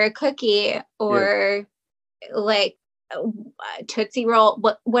or a cookie or like a Tootsie Roll,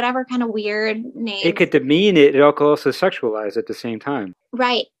 whatever kind of weird name. It could demean it. It could also sexualize at the same time.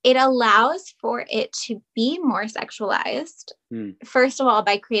 Right. It allows for it to be more sexualized. First of all,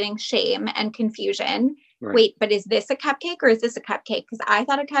 by creating shame and confusion. Right. Wait, but is this a cupcake or is this a cupcake? Because I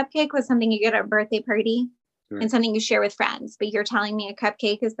thought a cupcake was something you get at a birthday party. Right. And something you share with friends, but you're telling me a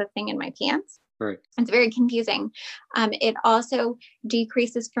cupcake is the thing in my pants. Right. It's very confusing. It also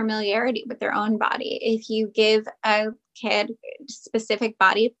decreases familiarity with their own body. If you give a kid specific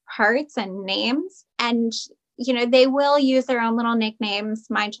body parts and names, and they will use their own little nicknames.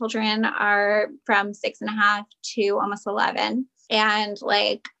 My children are from 6.5 to almost 11, and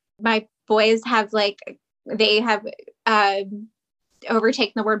like my boys have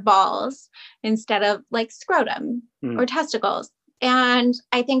overtaken the word balls instead of like scrotum or testicles. And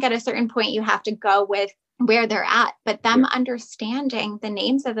I think at a certain point you have to go with where they're at, but them understanding the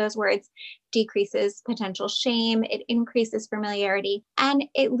names of those words decreases potential shame. It increases familiarity, and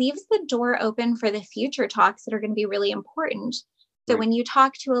it leaves the door open for the future talks that are going to be really important. So when you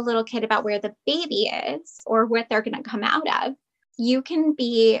talk to a little kid about where the baby is or what they're going to come out of, you can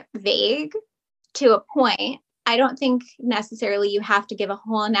be vague to a point. I don't think necessarily you have to give a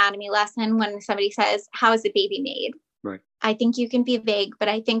whole anatomy lesson when somebody says, how is a baby made? Right. I think you can be vague, but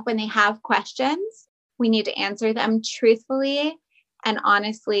I think when they have questions, we need to answer them truthfully and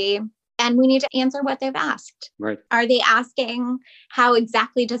honestly, and we need to answer what they've asked. Right. Are they asking how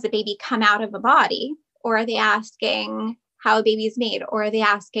exactly does a baby come out of a body? Or are they asking how a baby is made? Or are they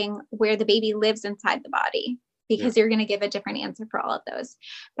asking where the baby lives inside the body? Because you're going to give a different answer for all of those.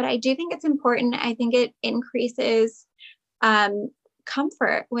 But I do think it's important. I think it increases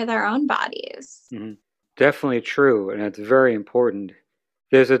comfort with our own bodies. Mm-hmm. Definitely true. And it's very important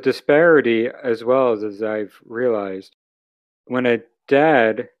There's a disparity as well as I've realized. When a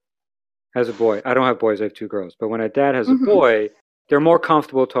dad has a boy, I don't have boys, I have two girls, but when a dad has a boy, they're more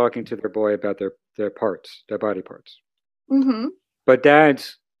comfortable talking to their boy about their parts, their body parts. But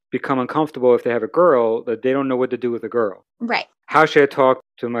dads become uncomfortable if they have a girl that they don't know what to do with a girl. Right. How should I talk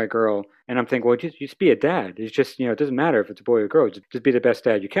to my girl? And I'm thinking, well, just be a dad. It's just, it doesn't matter if it's a boy or girl. Just be the best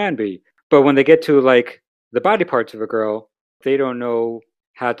dad you can be. But when they get to like the body parts of a girl, they don't know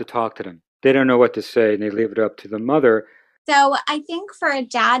how to talk to them. They don't know what to say, and they leave it up to the mother. So I think for a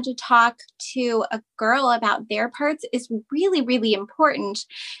dad to talk to a girl about their parts is really, really important,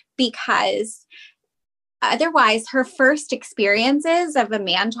 because otherwise her first experiences of a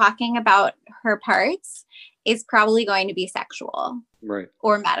man talking about her parts is probably going to be sexual, right,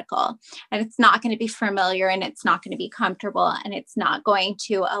 or medical. And it's not going to be familiar, and it's not going to be comfortable, and it's not going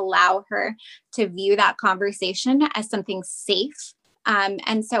to allow her to view that conversation as something safe.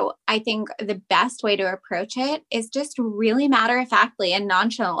 And so I think the best way to approach it is just really matter-of-factly and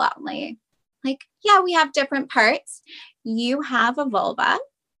nonchalantly. Like, yeah, we have different parts. You have a vulva.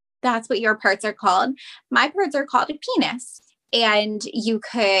 That's what your parts are called. My parts are called a penis. And you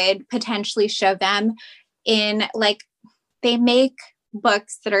could potentially show them in, like, they make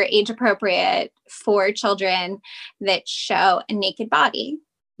books that are age appropriate for children that show a naked body,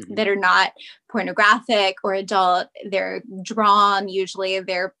 that are not pornographic or adult. They're drawn usually,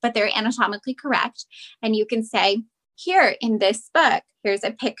 but they're anatomically correct. And you can say, here in this book, here's a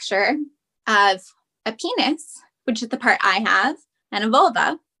picture of a penis, which is the part I have, and a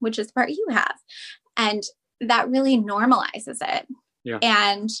vulva, which is the part you have. And that really normalizes it. Yeah.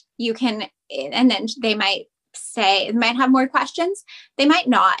 And then they might have more questions. They might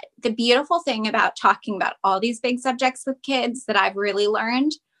not. The beautiful thing about talking about all these big subjects with kids that I've really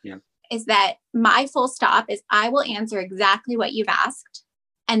learned is that my full stop is I will answer exactly what you've asked,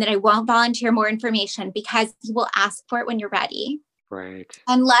 and that I won't volunteer more information, because you will ask for it when you're ready. Right.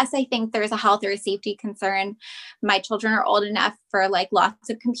 Unless I think there's a health or a safety concern. My children are old enough for like lots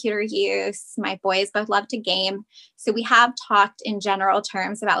of computer use. My boys both love to game. So we have talked in general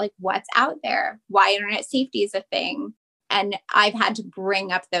terms about like what's out there, why internet safety is a thing. And I've had to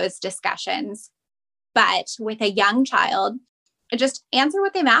bring up those discussions. But with a young child, just answer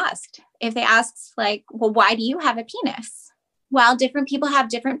what they've asked. If they ask like, well, why do you have a penis? Well, different people have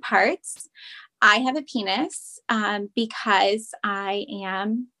different parts. I have a penis because I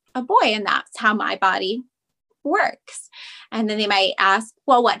am a boy, and that's how my body works. And then they might ask,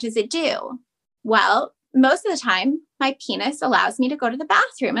 well, what does it do? Well, most of the time, my penis allows me to go to the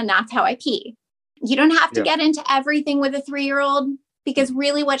bathroom, and that's how I pee. You don't have to get into everything with a 3-year-old, because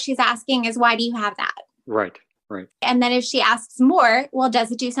really what she's asking is, why do you have that? Right, right. And then if she asks more, well,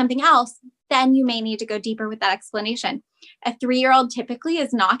 does it do something else? Then you may need to go deeper with that explanation. A 3-year-old typically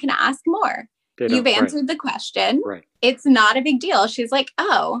is not going to ask more. You've answered the question. Right. It's not a big deal. She's like,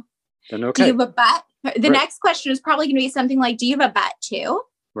 oh, then okay. Do you have a butt? The next question is probably going to be something like, do you have a butt too?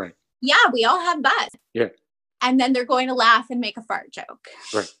 Right. Yeah, we all have butts. Yeah. And then they're going to laugh and make a fart joke.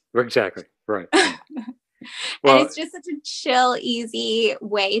 Right. Exactly. Right. Well, and it's just such a chill, easy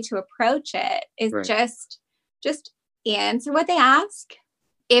way to approach it. Is just answer what they ask.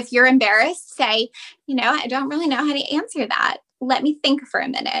 If you're embarrassed, say, I don't really know how to answer that. Let me think for a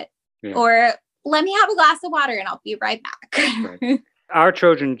minute. Yeah. Or let me have a glass of water and I'll be right back. Right. Our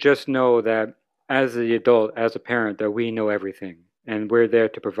children just know that as the adult, as a parent, that we know everything, and we're there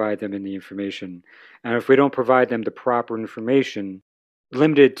to provide them in the information. And if we don't provide them the proper information,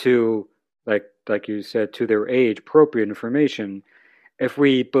 limited to, like you said, to their age, appropriate information, if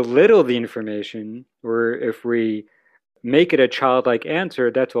we belittle the information, or if we make it a childlike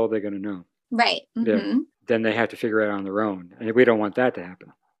answer, that's all they're going to know. Right. Mm-hmm. Yeah. Then they have to figure it out on their own. And we don't want that to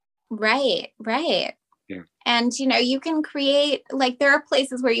happen. Right. Yeah. And, you can create, there are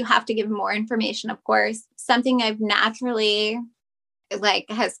places where you have to give more information, of course. Something I've naturally,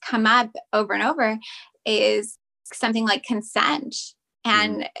 has come up over and over is something like consent.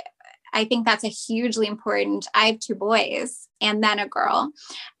 And I think that's a hugely important. I have 2 boys and then a girl.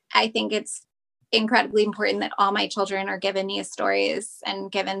 I think it's incredibly important that all my children are given these stories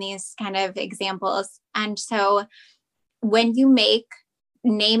and given these kind of examples. And so when you make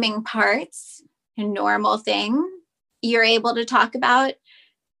naming parts a normal thing, you're able to talk about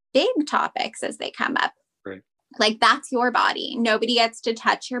big topics as they come up. Right. That's your body. Nobody gets to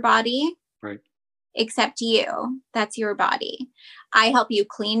touch your body. Right. Except you. That's your body. I help you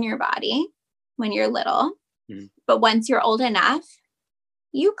clean your body when you're little. Mm-hmm. But once you're old enough,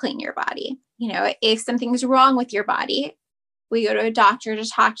 you clean your body. If something's wrong with your body, we go to a doctor to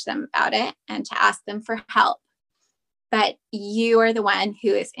talk to them about it and to ask them for help. but you are the one who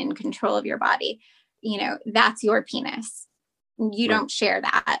is in control of your body. That's your penis. You don't share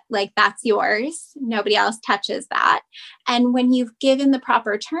that. Like, that's yours. Nobody else touches that. And when you've given the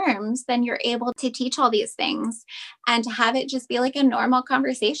proper terms, then you're able to teach all these things and to have it just be like a normal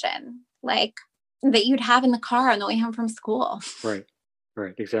conversation, like that you'd have in the car on the way home from school. Right.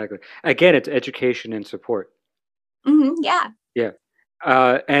 Right. Exactly. Again, it's education and support. Yeah. Yeah.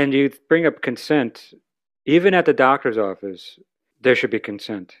 And you bring up consent. Even at the doctor's office, there should be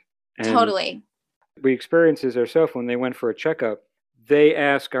consent. And totally. we experienced this ourselves when they went for a checkup. They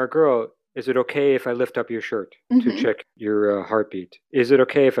ask our girl, is it okay if I lift up your shirt to check your heartbeat? Is it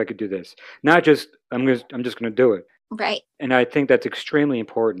okay if I could do this? Not just, I'm just going to do it. Right. And I think that's extremely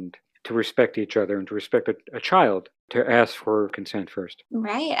important, to respect each other and to respect a child, to ask for consent first.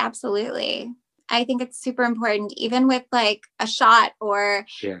 Right. Absolutely. I think it's super important, even with like a shot or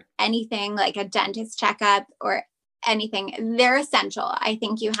anything like a dentist checkup or anything. They're essential. I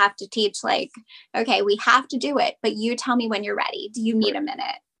think you have to teach, like, okay, we have to do it, but you tell me when you're ready. Do you need a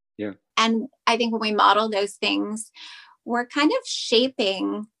minute? Yeah. And I think when we model those things, we're kind of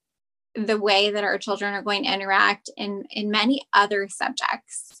shaping the way that our children are going to interact in many other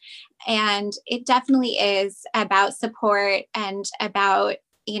subjects. And it definitely is about support and about,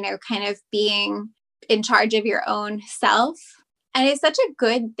 kind of being in charge of your own self. And it's such a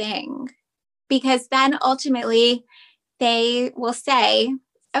good thing, because then ultimately they will say,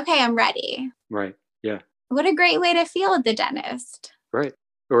 okay, I'm ready. Right. Yeah. What a great way to feel at the dentist. Right.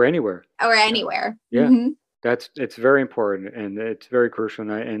 Or anywhere. Or anywhere. Yeah. It's very important, and it's very crucial.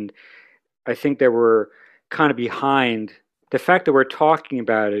 And I think that we're kind of behind the fact that we're talking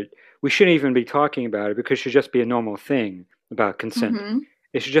about it. We shouldn't even be talking about it, because it should just be a normal thing about consent.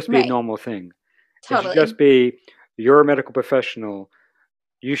 It should just be a normal thing. Totally. It should just be, you're a medical professional.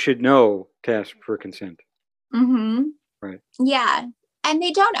 You should know to ask for consent. Right. Yeah. And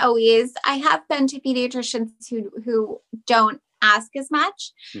they don't always. I have been to pediatricians who don't ask as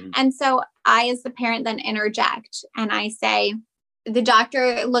much. And so I, as the parent, then interject and I say, the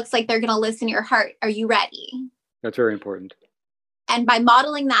doctor looks like they're going to listen to your heart. Are you ready? That's very important. And by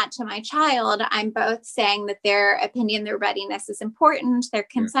modeling that to my child, I'm both saying that their opinion, their readiness is important, their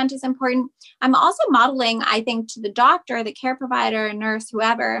consent is important. I'm also modeling, I think, to the doctor, the care provider, nurse,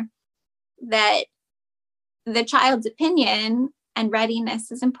 whoever, that the child's opinion and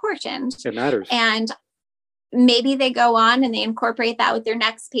readiness is important. It matters. And maybe they go on and they incorporate that with their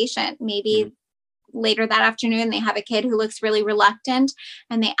next patient. Maybe later that afternoon, they have a kid who looks really reluctant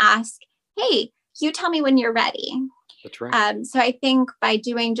and they ask, hey, you tell me when you're ready. That's right. So I think by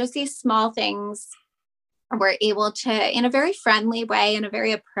doing just these small things, we're able to, in a very friendly way, in a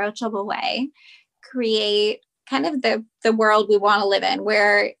very approachable way, create kind of the world we want to live in,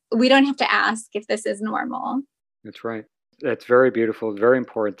 where we don't have to ask if this is normal. That's right. That's very beautiful, very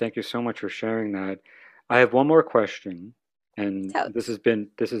important. Thank you so much for sharing that. I have one more question, and this has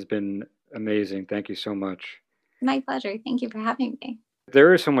been amazing. Thank you so much. My pleasure. Thank you for having me.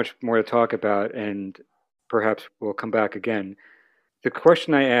 There is so much more to talk about, and perhaps we'll come back again. The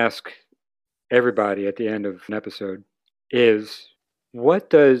question I ask everybody at the end of an episode is, what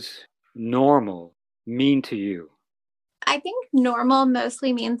does normal mean to you? I think normal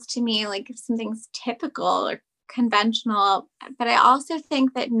mostly means to me like if something's typical or conventional, but I also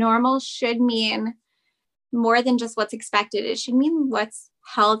think that normal should mean more than just what's expected. It should mean what's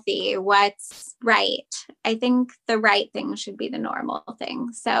healthy, what's right. I think the right thing should be the normal thing.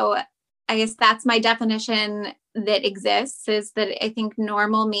 So I guess that's my definition that exists, is that I think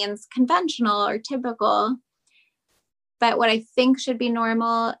normal means conventional or typical. But what I think should be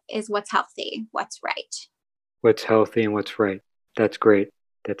normal is what's healthy, what's right. What's healthy and what's right. That's great.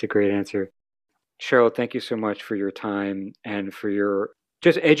 That's a great answer. Cheryl, thank you so much for your time and for your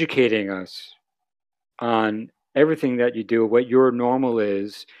just educating us on everything that you do, what your normal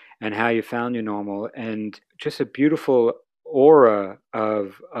is, and how you found your normal, and just a beautiful aura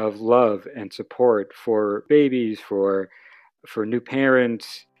of love and support for babies, for new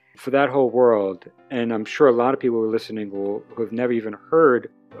parents, for that whole world. And I'm sure a lot of people who are listening who have never even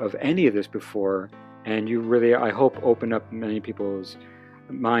heard of any of this before. And you really, I hope, open up many people's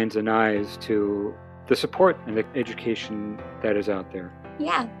minds and eyes to the support and the education that is out there.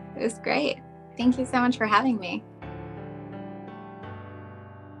 Yeah, it was great. Thank you so much for having me.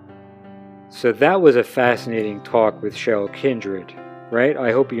 So that was a fascinating talk with Cheryl Kindred, right?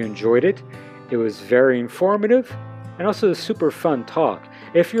 I hope you enjoyed it. It was very informative and also a super fun talk.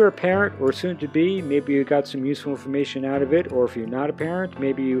 If you're a parent or soon to be, maybe you got some useful information out of it, or if you're not a parent,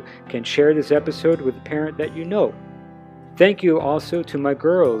 maybe you can share this episode with a parent that you know. Thank you also to my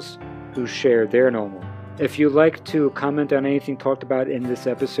girls who shared their normal. If you'd like to comment on anything talked about in this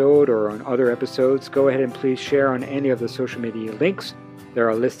episode or on other episodes, go ahead and please share on any of the social media links that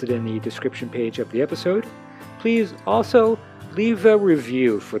are listed in the description page of the episode. Please also leave a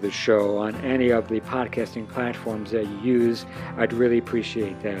review for the show on any of the podcasting platforms that you use. I'd really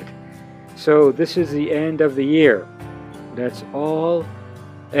appreciate that. So this is the end of the year. Let's all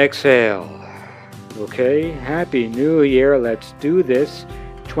exhale. Okay, Happy New Year. Let's do this.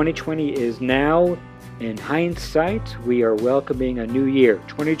 2020 is now. In hindsight, we are welcoming a new year,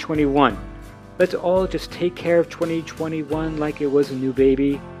 2021. Let's all just take care of 2021 like it was a new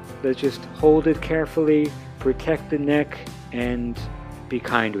baby. Let's just hold it carefully, protect the neck, and be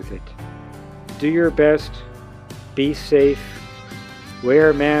kind with it. Do your best, be safe,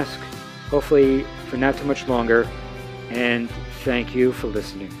 wear a mask, hopefully for not too much longer, and thank you for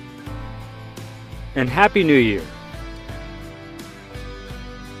listening. And Happy New Year!